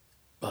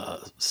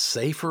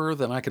safer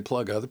than I could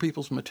plug other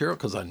people's material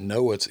because I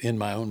know what's in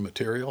my own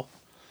material.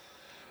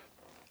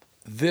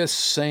 This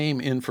same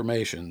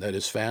information that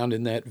is found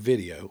in that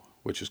video,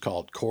 which is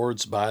called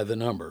Chords by the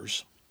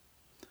Numbers,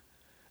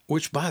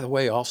 which, by the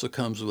way, also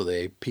comes with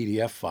a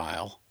PDF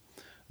file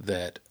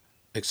that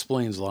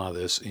explains a lot of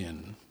this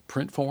in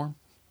print form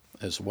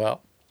as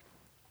well.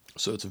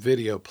 So it's a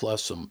video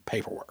plus some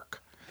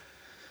paperwork.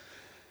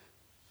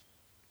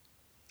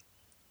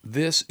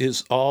 This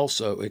is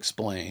also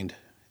explained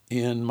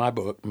in my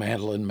book,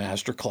 Mandolin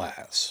Master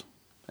Class,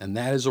 and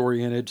that is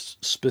oriented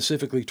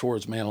specifically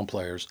towards mandolin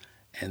players.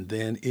 And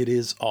then it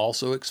is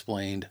also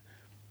explained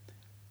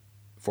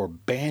for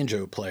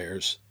banjo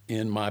players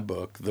in my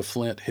book, The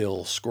Flint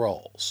Hill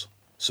Scrolls.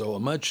 So a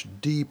much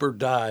deeper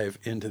dive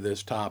into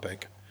this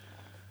topic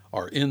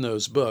are in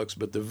those books,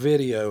 but the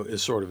video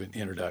is sort of an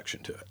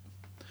introduction to it.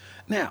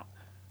 Now,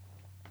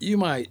 you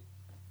might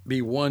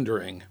be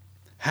wondering,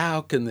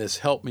 how can this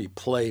help me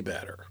play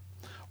better?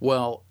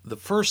 Well, the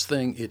first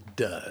thing it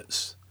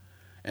does,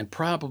 and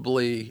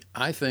probably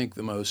I think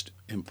the most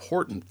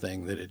important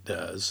thing that it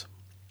does,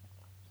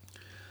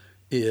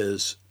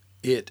 is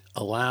it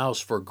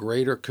allows for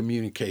greater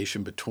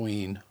communication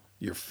between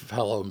your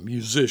fellow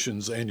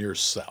musicians and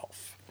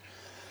yourself.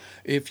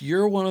 If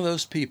you're one of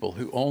those people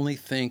who only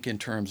think in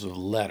terms of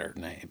letter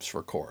names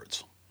for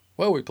chords,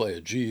 well, we play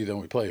a G, then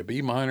we play a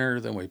B minor,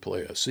 then we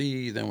play a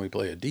C, then we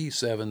play a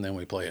D7, then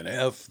we play an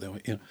F,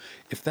 then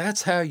if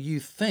that's how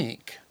you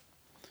think,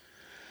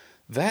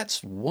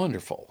 that's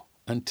wonderful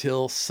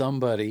until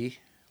somebody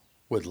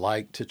would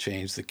like to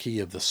change the key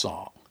of the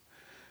song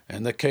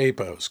and the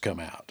capos come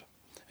out.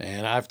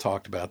 And I've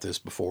talked about this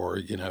before.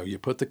 You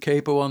put the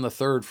capo on the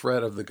 3rd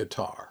fret of the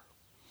guitar.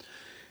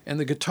 And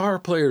the guitar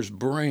player's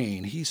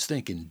brain, he's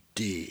thinking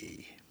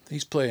D.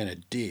 He's playing a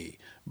D.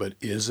 But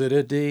is it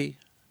a D?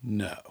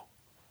 No.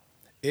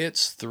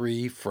 It's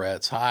 3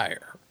 frets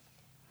higher.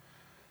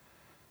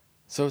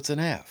 So it's an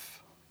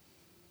F.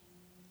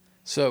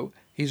 So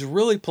he's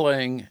really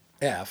playing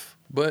F,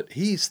 but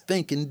he's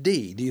thinking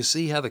D. Do you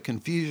see how the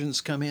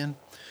confusions come in?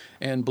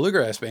 And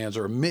bluegrass bands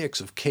are a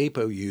mix of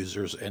capo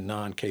users and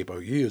non-capo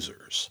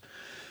users.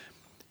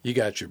 You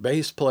got your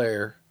bass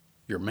player,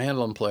 your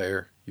mandolin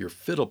player, your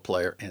fiddle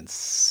player, and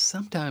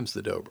sometimes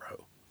the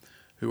dobro,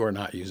 who are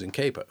not using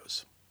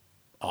capos.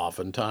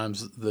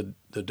 Oftentimes the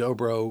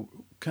dobro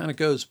kind of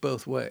goes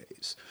both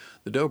ways.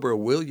 The dobro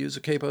will use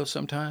a capo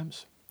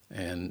sometimes,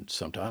 and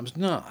sometimes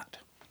not.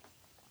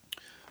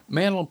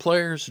 Mandolin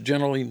players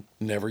generally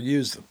never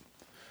use them.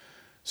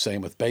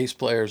 Same with bass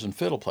players and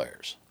fiddle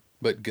players.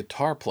 But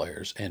guitar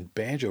players and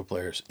banjo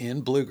players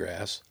in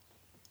bluegrass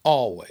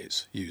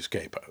always use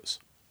capos.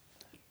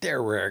 There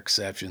are rare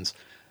exceptions.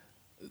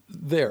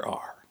 There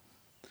are.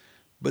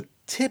 But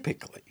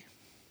typically,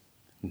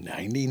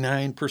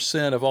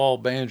 99% of all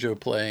banjo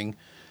playing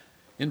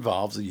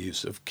involves the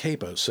use of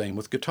capos. Same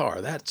with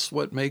guitar. That's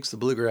what makes the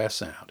bluegrass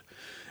sound.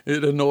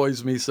 It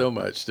annoys me so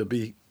much to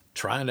be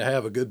trying to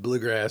have a good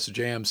bluegrass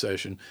jam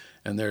session,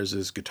 and there's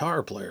this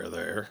guitar player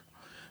there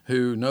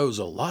who knows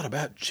a lot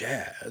about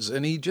jazz,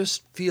 and he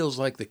just feels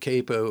like the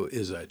capo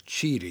is a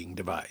cheating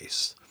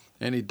device,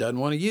 and he doesn't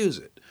want to use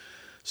it.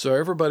 So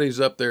everybody's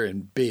up there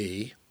in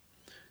B,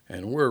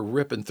 and we're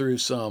ripping through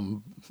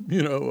some,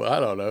 I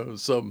don't know,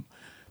 some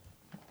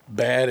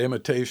bad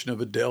imitation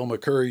of a Del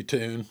McCoury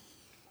tune,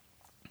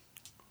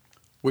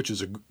 which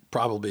is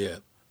probably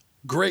a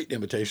great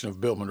imitation of a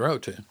Bill Monroe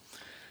tune.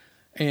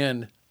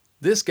 And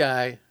this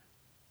guy,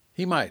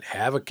 he might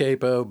have a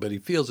capo, but he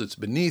feels it's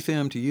beneath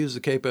him to use the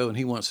capo, and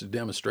he wants to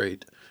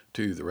demonstrate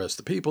to the rest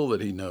of the people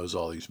that he knows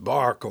all these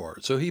bar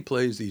chords. So he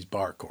plays these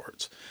bar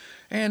chords.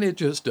 And it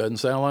just doesn't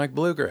sound like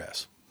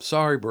bluegrass.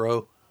 Sorry,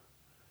 bro.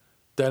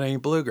 That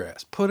ain't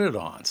bluegrass. Put it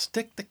on.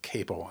 Stick the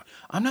capo on.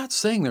 I'm not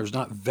saying there's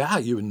not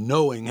value in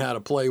knowing how to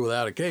play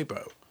without a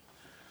capo.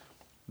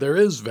 There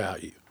is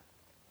value.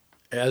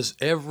 As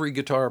every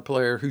guitar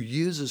player who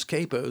uses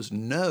capos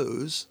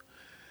knows,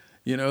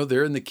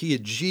 they're in the key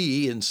of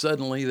G and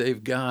suddenly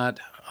they've got,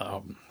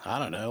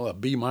 a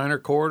B minor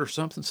chord or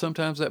something.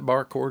 Sometimes that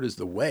bar chord is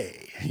the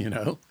way,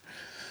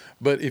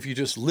 But if you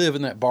just live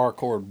in that bar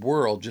chord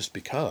world just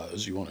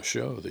because you want to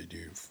show that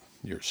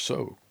you're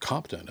so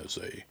competent as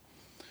a,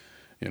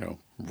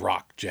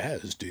 rock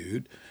jazz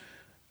dude,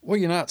 well,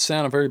 you're not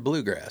sounding very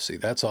bluegrassy.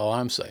 That's all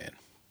I'm saying.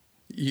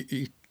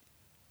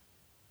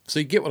 So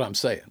you get what I'm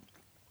saying.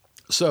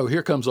 So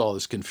here comes all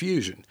this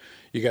confusion.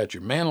 You got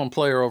your mandolin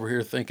player over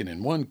here thinking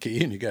in one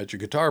key, and you got your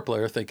guitar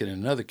player thinking in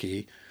another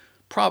key,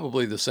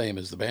 probably the same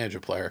as the banjo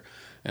player,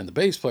 and the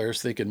bass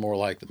player's thinking more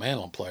like the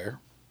mandolin player.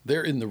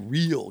 They're in the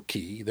real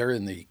key. They're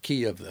in the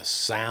key of the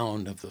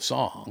sound of the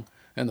song.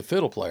 And the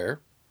fiddle player,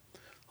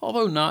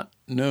 although not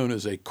known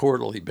as a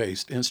chordally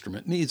based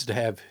instrument, needs to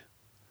have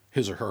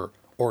his or her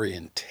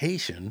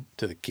orientation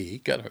to the key.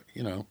 Got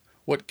to,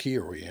 what key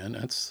are we in?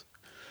 That's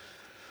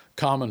a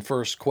common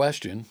first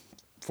question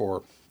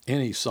for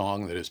any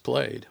song that is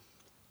played.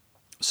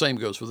 Same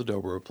goes for the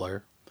dobro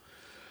player.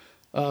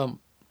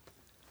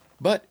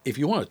 But if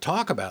you want to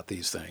talk about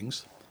these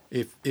things,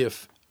 if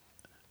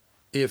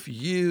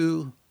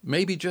you,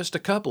 maybe just a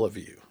couple of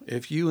you,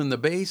 if you and the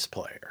bass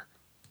player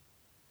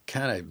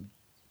kind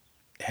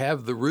of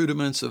have the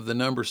rudiments of the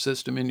number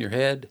system in your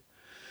head,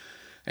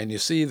 and you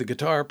see the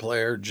guitar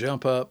player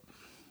jump up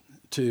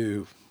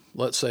to,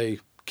 let's say,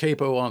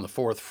 capo on the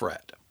 4th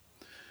fret,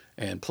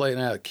 and playing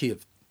out a key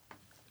of,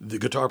 the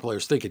guitar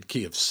player's thinking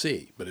key of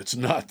C, but it's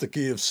not the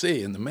key of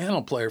C, and the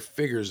mandolin player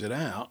figures it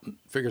out,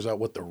 figures out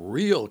what the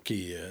real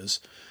key is,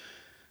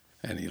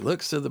 and he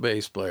looks to the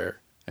bass player,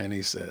 and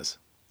he says,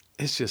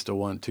 it's just a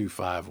 1, 2,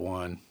 5,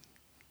 1,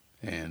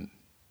 and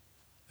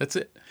that's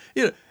it.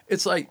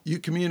 It's like you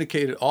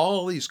communicated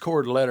all these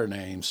chord letter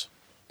names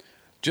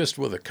just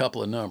with a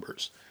couple of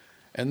numbers.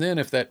 And then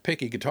if that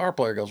picky guitar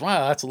player goes,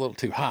 wow, that's a little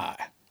too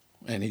high,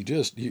 and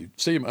you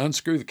see him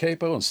unscrew the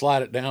capo and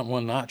slide it down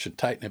 1 notch and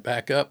tighten it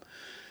back up,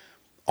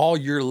 all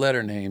your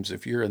letter names,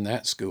 if you're in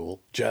that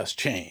school, just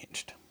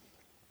changed.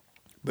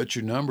 But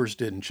your numbers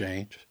didn't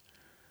change.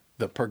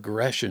 The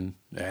progression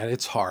at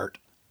its heart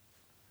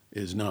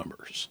is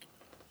numbers.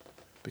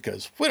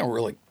 Because we don't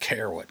really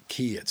care what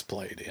key it's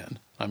played in.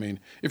 I mean,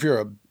 if you're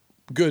a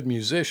good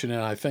musician,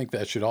 and I think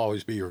that should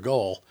always be your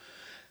goal,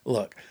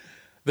 look,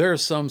 there are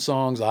some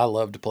songs I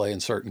love to play in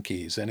certain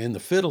keys. And in the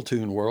fiddle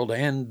tune world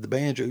and the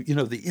banjo,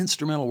 the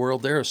instrumental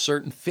world, there are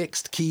certain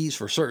fixed keys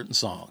for certain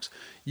songs.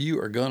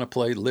 You are going to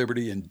play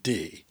Liberty in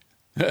D.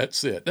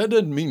 That's it. That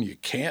doesn't mean you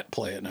can't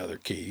play in other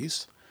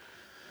keys.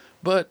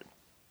 But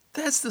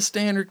that's the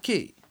standard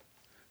key.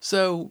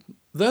 So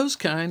those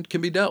kind can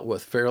be dealt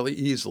with fairly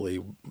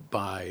easily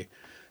by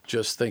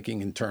just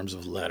thinking in terms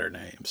of letter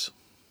names.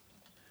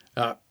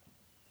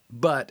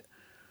 But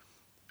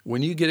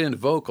when you get into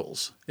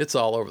vocals, it's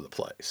all over the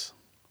place.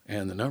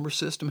 And the number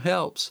system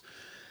helps.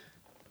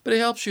 But it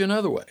helps you in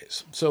other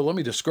ways. So let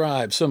me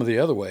describe some of the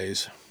other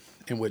ways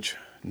in which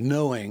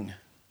knowing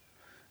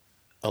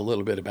a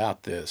little bit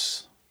about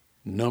this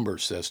number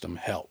system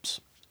helps.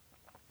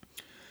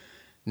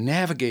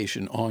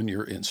 Navigation on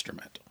your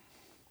instrument.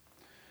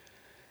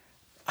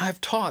 I've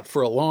taught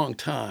for a long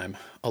time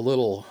a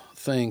little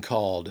thing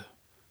called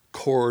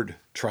chord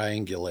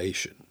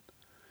triangulation.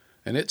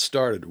 And it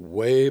started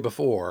way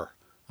before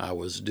I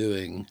was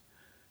doing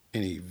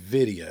any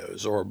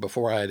videos or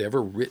before I had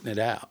ever written it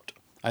out.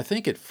 I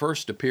think it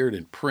first appeared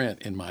in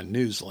print in my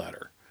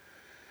newsletter.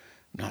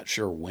 Not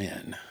sure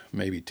when,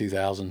 maybe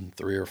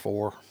 2003 or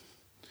 4.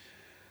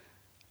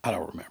 I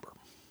don't remember.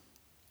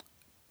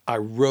 I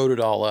wrote it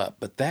all up,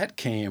 but that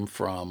came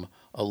from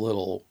a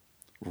little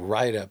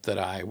write-up that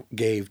I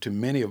gave to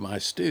many of my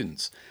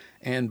students.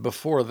 And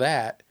before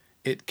that,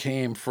 it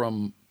came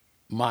from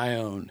my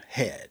own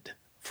head,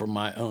 from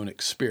my own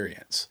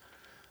experience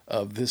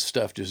of this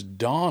stuff just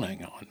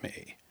dawning on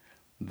me,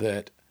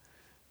 that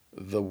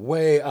the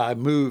way I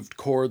moved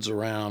chords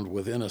around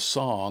within a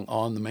song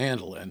on the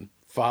mandolin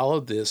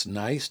followed this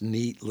nice,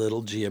 neat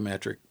little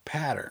geometric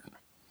pattern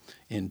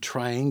in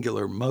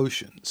triangular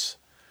motions.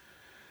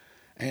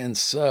 And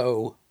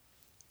so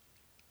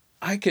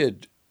I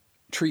could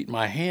treat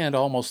my hand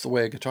almost the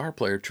way a guitar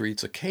player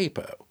treats a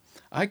capo.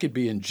 I could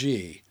be in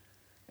G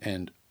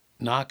and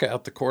knock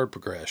out the chord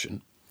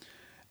progression,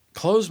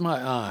 close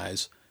my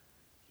eyes,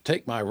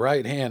 take my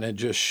right hand and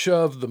just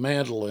shove the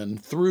mandolin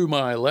through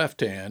my left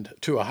hand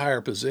to a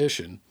higher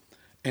position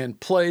and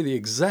play the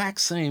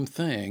exact same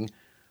thing,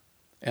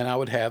 and I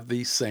would have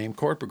the same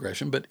chord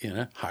progression but in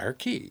a higher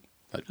key.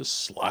 I'd just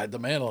slide the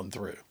mandolin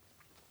through.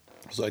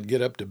 So I'd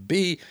get up to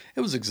B.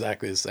 It was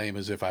exactly the same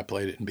as if I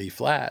played it in B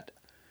flat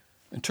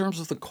in terms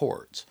of the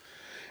chords.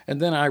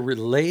 And then I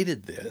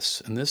related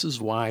this, and this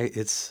is why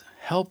it's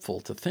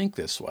helpful to think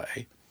this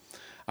way.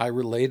 I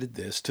related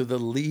this to the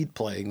lead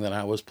playing that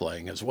I was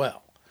playing as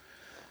well.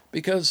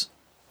 Because,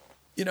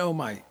 you know,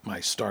 my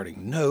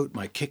starting note,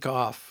 my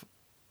kickoff,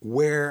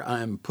 where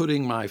I'm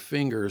putting my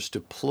fingers to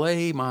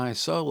play my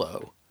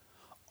solo,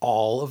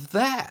 all of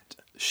that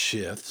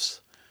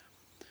shifts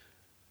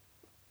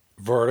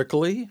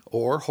vertically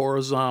or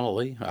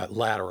horizontally,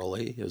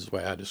 laterally is the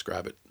way I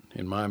describe it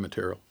in my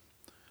material,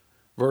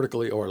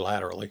 vertically or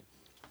laterally,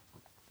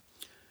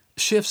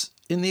 shifts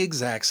in the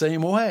exact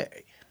same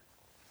way,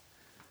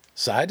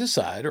 side to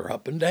side or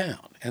up and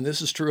down. And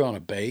this is true on a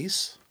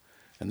bass,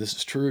 and this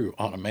is true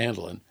on a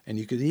mandolin, and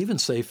you could even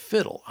say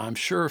fiddle. I'm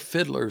sure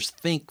fiddlers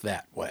think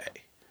that way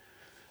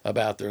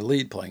about their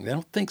lead playing. They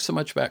don't think so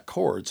much about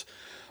chords,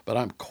 but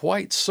I'm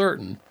quite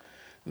certain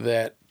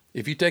that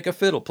if you take a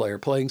fiddle player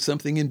playing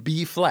something in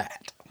B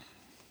flat,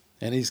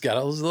 and he's got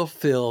all his little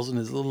fills and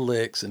his little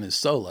licks and his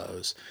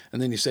solos,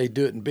 and then you say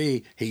do it in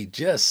B, he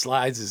just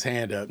slides his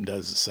hand up and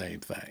does the same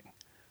thing,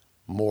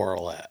 more or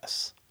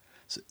less.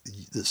 So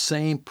the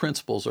same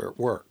principles are at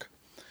work.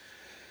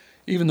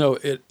 Even though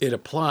it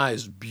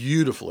applies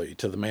beautifully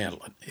to the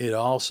mandolin, it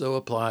also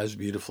applies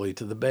beautifully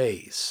to the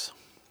bass.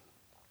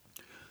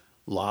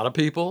 A lot of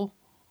people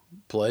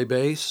play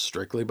bass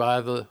strictly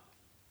by the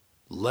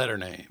letter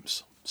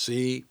names,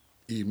 C,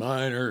 E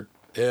minor,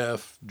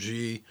 F,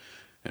 G,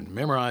 and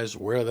memorize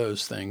where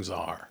those things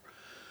are.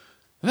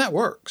 And that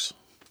works.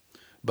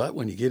 But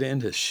when you get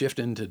into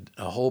shifting to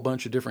a whole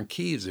bunch of different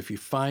keys, if you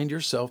find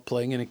yourself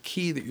playing in a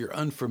key that you're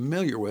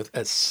unfamiliar with,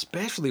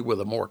 especially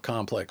with a more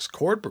complex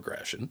chord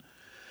progression,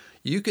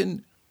 you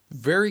can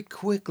very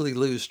quickly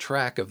lose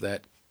track of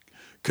that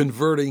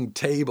converting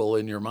table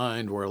in your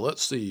mind where,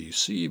 let's see,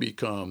 C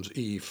becomes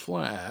E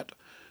flat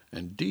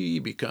and D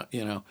becomes,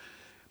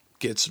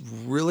 gets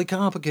really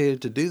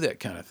complicated to do that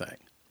kind of thing.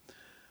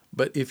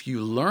 But if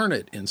you learn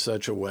it in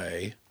such a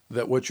way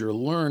that what you're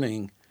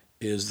learning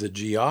is the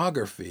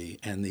geography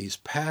and these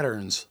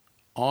patterns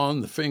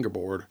on the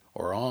fingerboard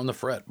or on the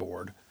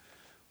fretboard,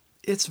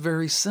 it's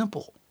very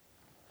simple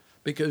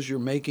because you're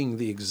making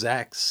the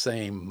exact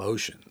same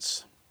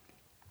motions.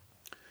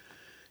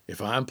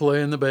 If I'm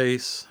playing the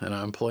bass and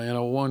I'm playing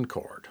a 1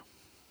 chord,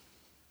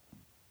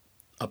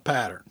 a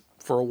pattern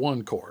for a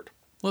 1 chord,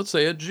 let's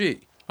say a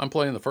G, I'm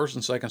playing the first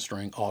and second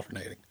string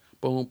alternating.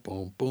 Boom,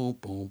 boom, boom,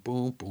 boom,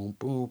 boom, boom,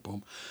 boom,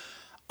 boom.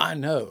 I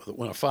know that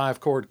when a 5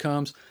 chord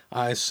comes,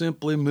 I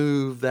simply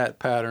move that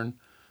pattern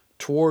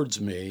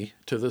towards me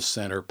to the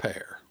center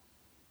pair.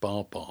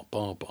 Bump, bump,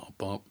 bump, bump,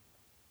 bump.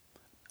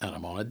 And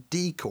I'm on a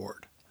D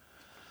chord.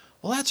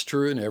 Well, that's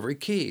true in every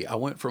key. I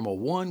went from a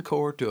 1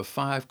 chord to a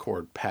 5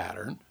 chord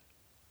pattern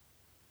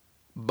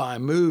by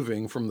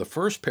moving from the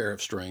first pair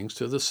of strings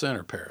to the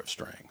center pair of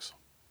strings.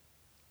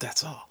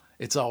 That's all.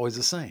 It's always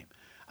the same.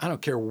 I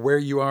don't care where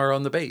you are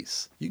on the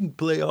bass. You can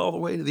play all the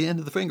way to the end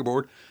of the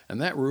fingerboard, and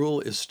that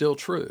rule is still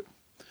true.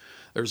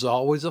 There's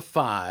always a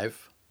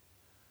 5,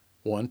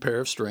 1 pair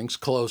of strings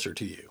closer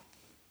to you.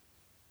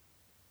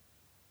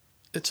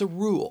 It's a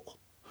rule.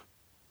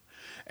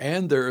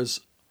 And there's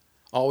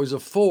always a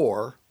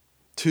 4,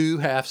 2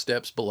 half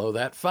steps below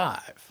that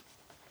 5.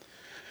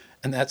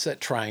 And that's that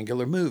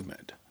triangular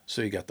movement.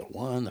 So you got the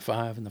 1, the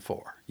 5, and the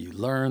 4. You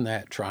learn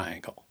that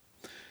triangle.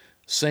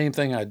 Same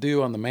thing I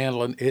do on the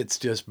mandolin, it's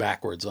just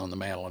backwards on the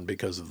mandolin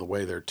because of the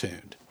way they're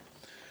tuned.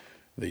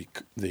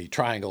 The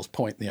triangles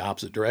point in the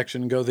opposite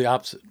direction and go the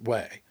opposite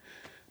way.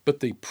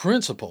 But the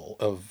principle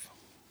of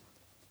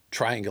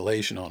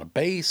triangulation on a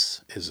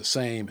bass is the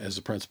same as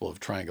the principle of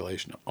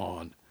triangulation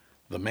on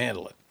the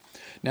mandolin.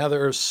 Now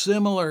there are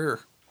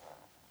similar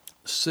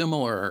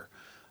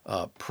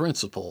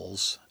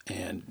principles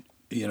and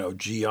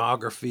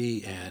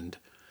geography and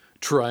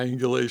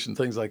triangulation,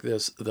 things like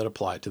this, that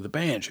apply to the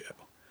banjo,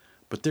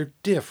 but they're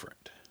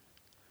different.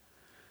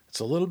 It's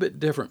a little bit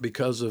different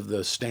because of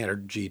the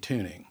standard G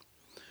tuning.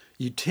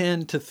 You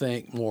tend to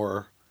think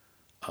more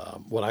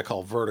what I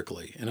call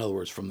vertically, in other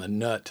words, from the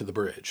nut to the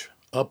bridge,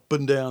 up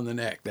and down the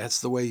neck. That's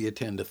the way you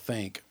tend to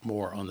think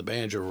more on the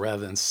banjo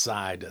rather than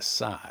side to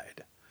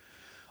side,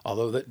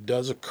 although that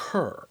does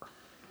occur.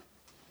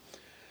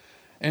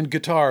 And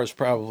guitar is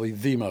probably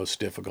the most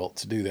difficult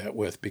to do that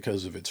with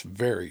because of its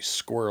very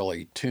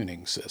squirrely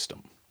tuning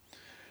system.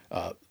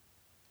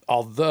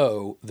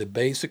 Although the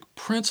basic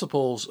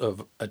principles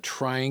of a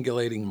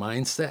triangulating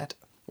mindset,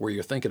 where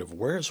you're thinking of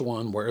where's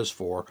 1, where's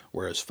 4,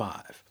 where's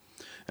 5.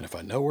 And if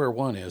I know where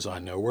 1 is, I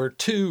know where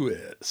 2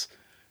 is,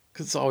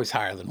 because it's always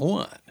higher than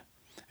 1.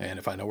 And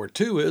if I know where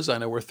 2 is, I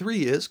know where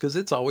 3 is, because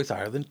it's always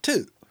higher than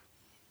 2.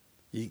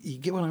 You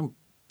get what I'm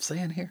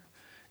saying here?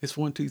 It's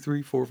 1, 2,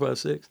 3, 4, 5,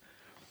 6.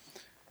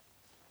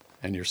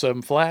 And your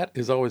 7 flat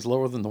is always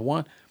lower than the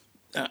 1.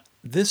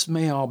 This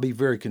may all be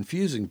very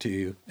confusing to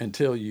you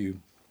until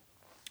you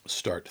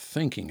start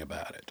thinking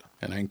about it.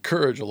 And I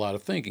encourage a lot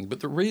of thinking. But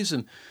the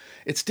reason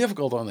it's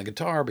difficult on the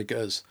guitar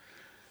because,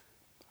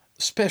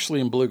 especially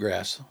in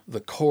bluegrass,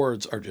 the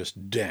chords are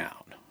just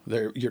down.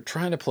 You're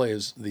trying to play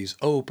these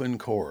open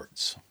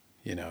chords.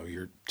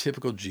 Your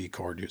typical G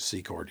chord, your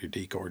C chord, your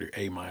D chord, your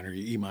A minor,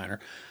 your E minor.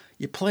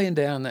 You're playing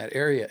down that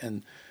area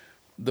and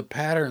the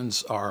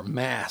patterns are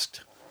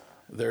masked.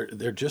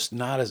 They're just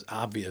not as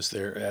obvious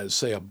there as,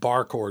 say, a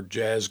bar chord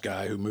jazz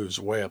guy who moves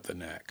way up the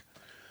neck.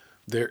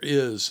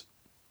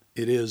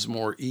 It is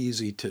more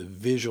easy to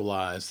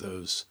visualize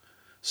those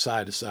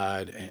side to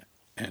side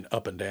and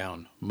up and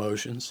down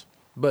motions.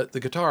 But the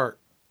guitar,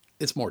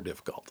 it's more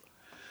difficult.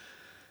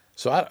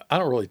 So I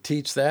don't really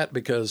teach that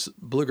because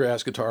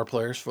bluegrass guitar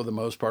players, for the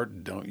most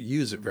part, don't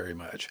use it very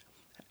much.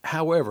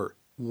 However,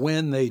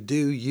 when they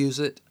do use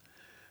it,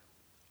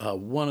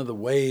 one of the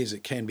ways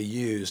it can be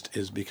used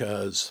is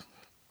because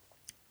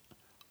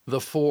the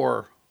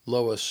 4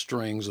 lowest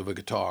strings of a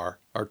guitar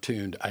are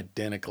tuned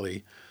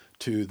identically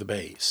to the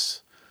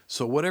bass.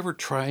 So whatever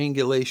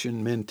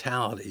triangulation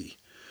mentality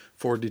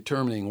for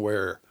determining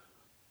where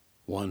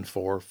 1,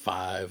 4,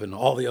 5, and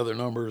all the other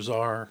numbers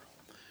are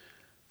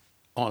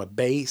on a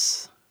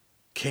bass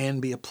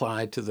can be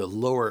applied to the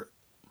lower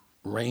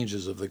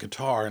ranges of the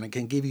guitar, and it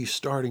can give you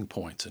starting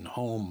points and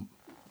home,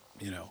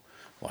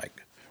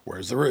 like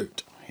where's the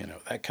root,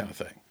 that kind of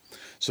thing.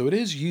 So it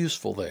is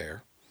useful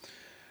there.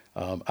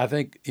 I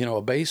think,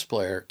 a bass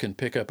player can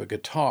pick up a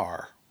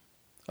guitar.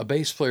 A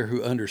bass player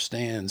who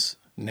understands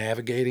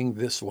navigating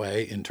this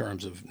way in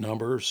terms of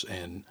numbers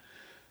and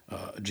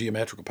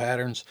geometrical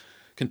patterns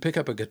can pick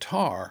up a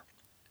guitar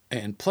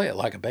and play it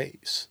like a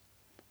bass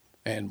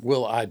and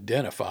will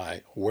identify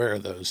where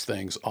those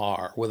things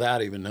are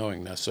without even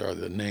knowing necessarily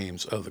the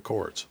names of the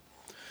chords.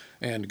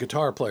 And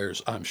guitar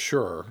players, I'm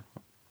sure,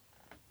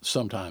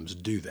 sometimes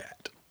do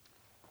that.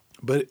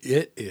 But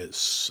it is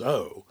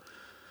so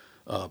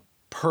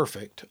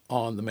perfect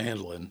on the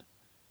mandolin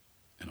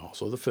and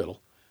also the fiddle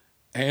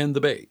and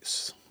the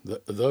bass.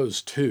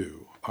 Those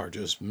two are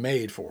just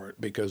made for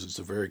it because it's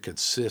a very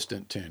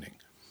consistent tuning.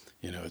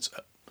 It's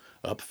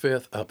up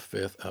fifth, up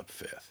fifth, up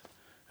fifth.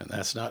 And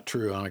that's not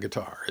true on a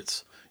guitar.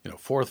 It's,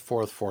 fourth,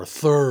 fourth, fourth,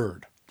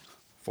 third,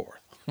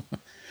 fourth.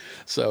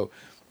 So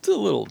it's a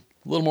little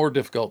more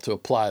difficult to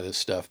apply this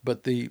stuff.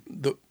 But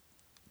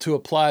to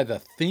apply the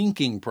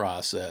thinking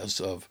process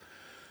of,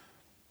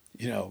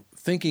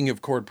 thinking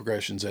of chord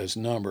progressions as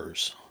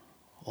numbers,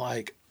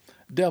 like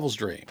Devil's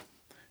Dream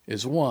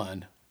is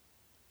 1,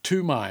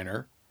 2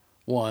 minor,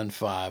 1,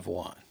 5,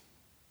 1.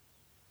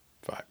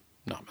 If I'm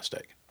not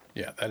mistaken.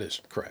 Yeah, that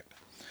is correct.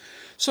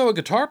 So a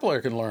guitar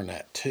player can learn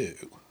that too.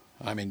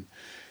 I mean,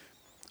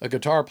 a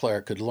guitar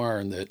player could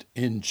learn that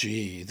in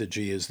G, the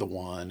G is the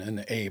 1 and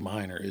the A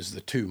minor is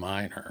the 2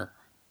 minor.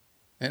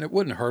 And it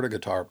wouldn't hurt a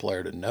guitar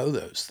player to know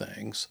those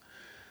things,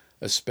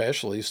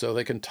 especially so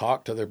they can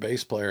talk to their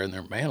bass player and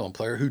their mandolin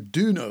player who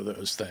do know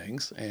those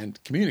things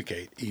and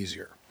communicate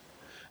easier.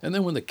 And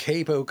then when the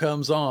capo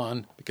comes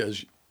on,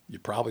 because you're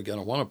probably going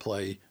to want to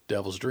play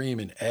Devil's Dream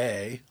in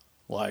A,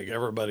 like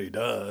everybody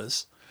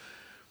does,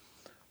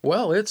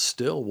 well, it's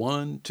still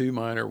 1, 2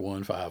 minor,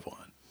 1, 5, 1.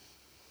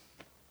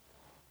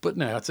 But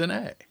now it's in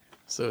A.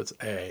 So it's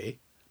A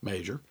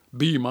major,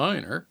 B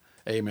minor,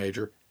 A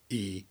major,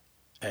 E,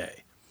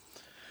 A.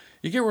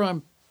 You get where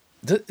I'm...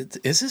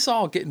 Is this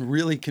all getting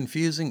really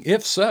confusing?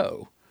 If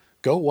so,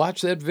 go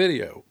watch that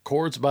video,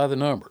 Chords by the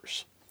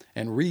Numbers,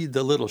 and read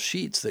the little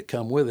sheets that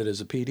come with it as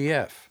a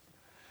PDF.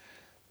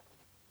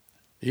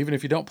 Even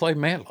if you don't play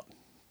mandolin,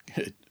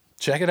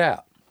 check it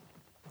out.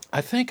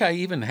 I think I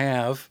even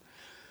have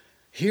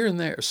here and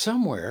there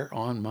somewhere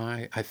on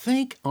I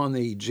think on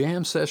the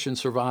Jam Session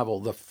Survival,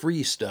 the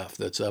free stuff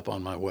that's up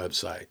on my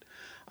website,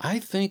 I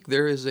think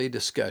there is a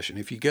discussion.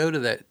 If you go to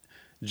that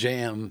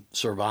Jam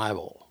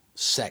Survival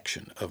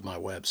section of my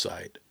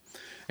website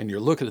and you're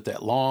looking at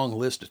that long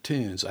list of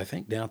tunes, I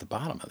think down at the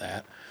bottom of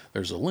that,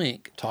 there's a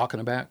link talking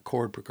about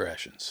chord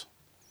progressions.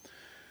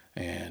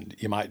 And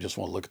you might just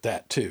want to look at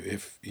that too.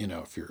 If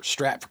you're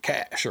strapped for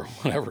cash or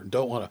whatever,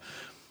 don't want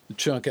to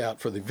chunk out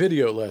for the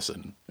video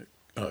lesson,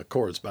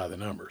 chords by the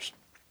numbers.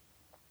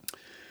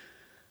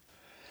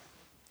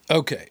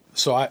 Okay,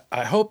 so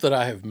I hope that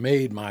I have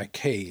made my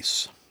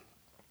case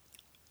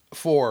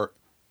for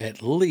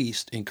at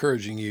least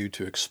encouraging you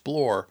to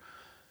explore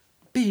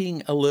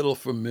being a little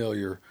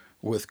familiar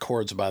with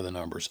chords by the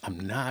numbers. I'm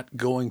not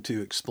going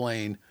to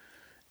explain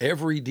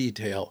every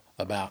detail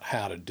about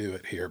how to do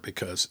it here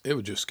because it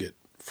would just get,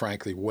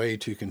 frankly, way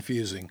too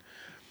confusing.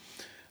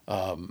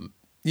 When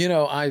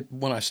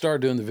I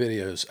started doing the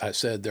videos, I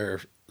said there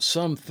are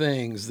some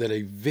things that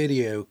a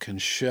video can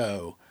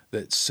show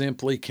that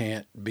simply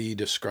can't be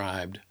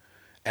described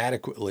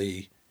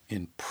adequately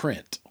in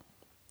print.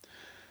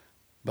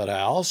 But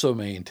I also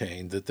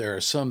maintain that there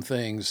are some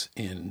things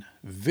in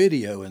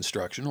video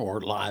instruction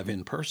or live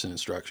in-person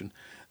instruction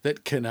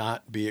that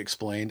cannot be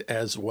explained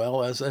as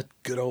well as a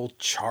good old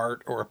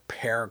chart or a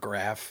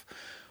paragraph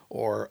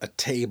or a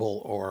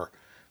table or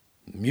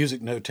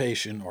music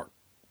notation or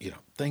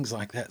things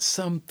like that.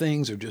 Some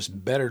things are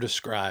just better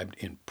described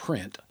in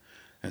print,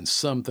 and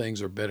some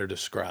things are better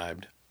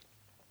described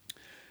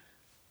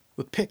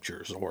with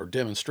pictures or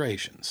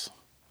demonstrations.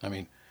 I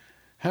mean,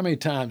 how many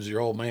times has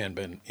your old man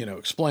been,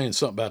 explaining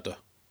something about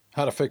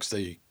how to fix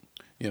the,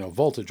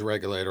 voltage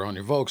regulator on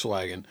your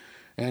Volkswagen,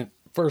 and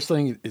first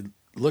thing,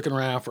 looking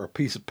around for a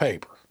piece of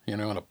paper,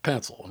 and a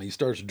pencil, and he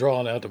starts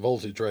drawing out the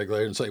voltage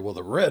regulator and say, well,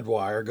 the red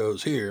wire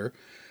goes here,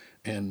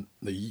 and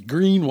the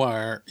green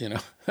wire,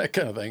 that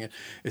kind of thing.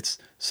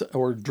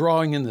 Or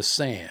drawing in the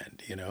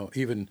sand,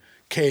 even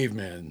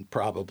cavemen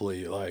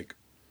probably on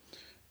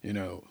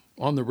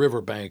the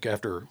riverbank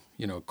after,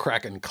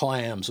 cracking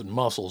clams and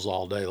mussels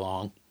all day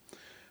long.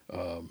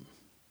 And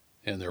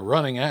they're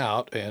running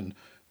out, and,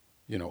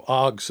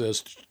 Og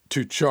says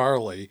to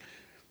Charlie,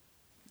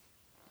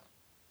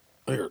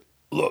 here,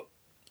 look,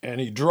 and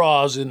he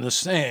draws in the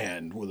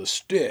sand with a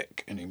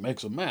stick, and he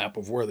makes a map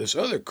of where this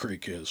other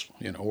creek is,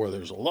 where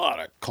there's a lot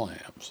of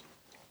clams.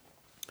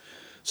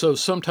 So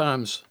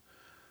sometimes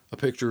a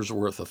picture is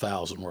worth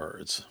 1,000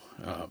 words.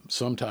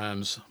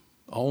 Sometimes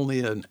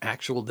only an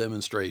actual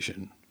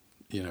demonstration,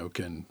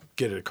 can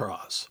get it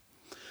across.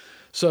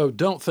 So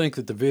don't think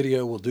that the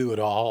video will do it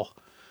all.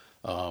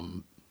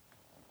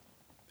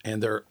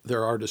 And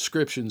there are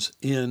descriptions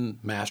in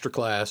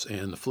Masterclass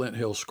and the Flint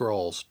Hill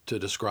Scrolls to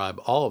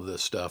describe all of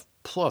this stuff,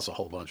 plus a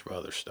whole bunch of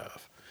other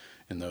stuff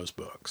in those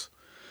books.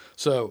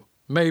 So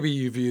maybe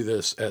you view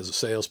this as a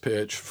sales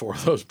pitch for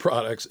those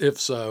products. If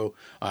so,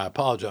 I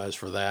apologize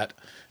for that.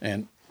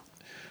 And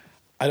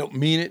I don't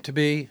mean it to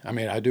be. I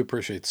mean, I do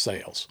appreciate the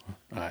sales,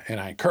 and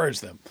I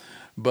encourage them.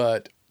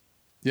 But,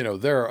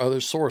 there are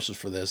other sources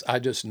for this. I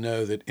just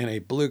know that in a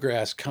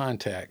bluegrass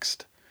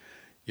context,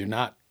 you're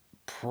not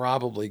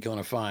probably going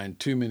to find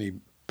too many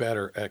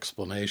better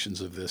explanations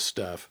of this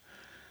stuff.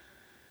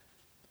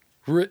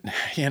 You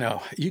can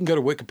go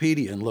to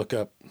Wikipedia and look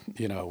up,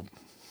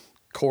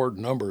 chord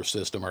number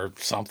system or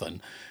something,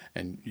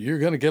 and you're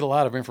going to get a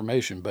lot of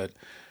information, but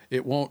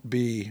it won't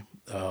be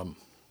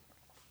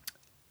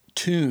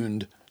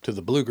tuned to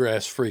the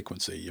bluegrass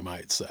frequency, you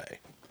might say.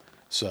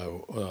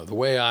 So the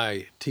way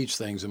I teach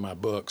things in my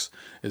books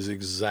is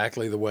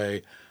exactly the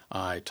way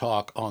I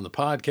talk on the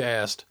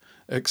podcast,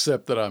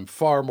 except that I'm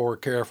far more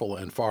careful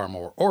and far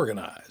more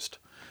organized.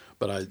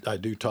 But I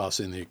do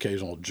toss in the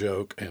occasional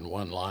joke and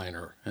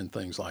one-liner and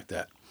things like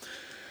that.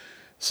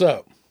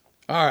 So,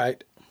 all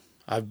right,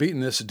 I've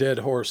beaten this dead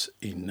horse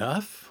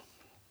enough.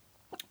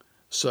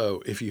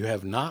 So if you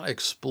have not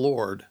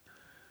explored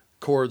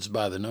chords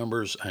by the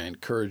numbers, I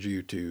encourage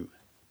you to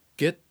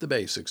get the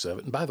basics of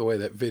it. And by the way,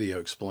 that video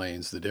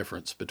explains the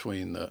difference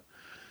between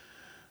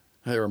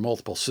there are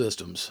multiple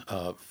systems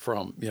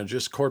from,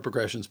 just chord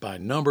progressions by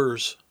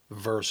numbers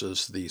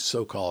versus the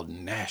so-called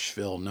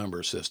Nashville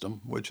number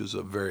system, which is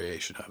a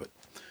variation of it.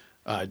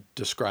 I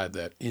described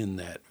that in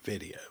that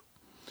video.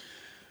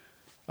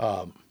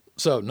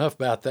 So enough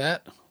about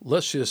that.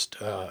 Let's just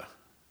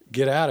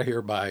get out of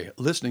here by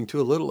listening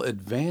to a little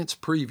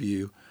advanced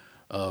preview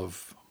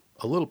of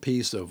a little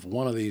piece of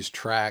one of these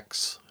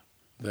tracks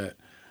that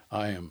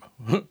I am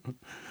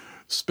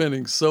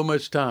spending so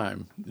much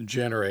time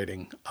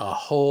generating a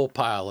whole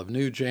pile of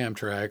new jam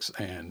tracks,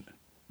 and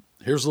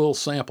here's a little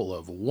sample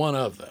of one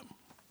of them.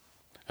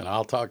 And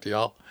I'll talk to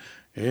y'all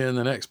in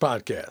the next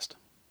podcast.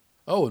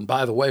 Oh, and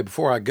by the way,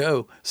 before I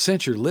go,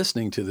 since you're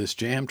listening to this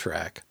jam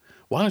track,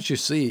 why don't you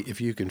see if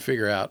you can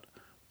figure out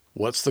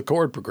what's the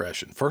chord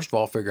progression? First of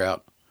all, figure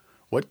out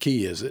what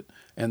key is it,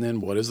 and then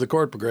what is the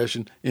chord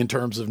progression in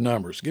terms of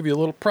numbers. Give you a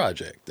little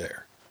project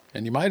there.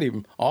 And you might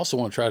even also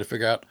want to try to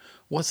figure out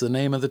what's the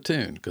name of the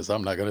tune? Because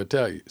I'm not going to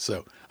tell you.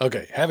 So,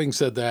 okay, having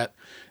said that,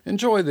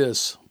 enjoy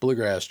this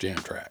Bluegrass Jam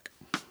track.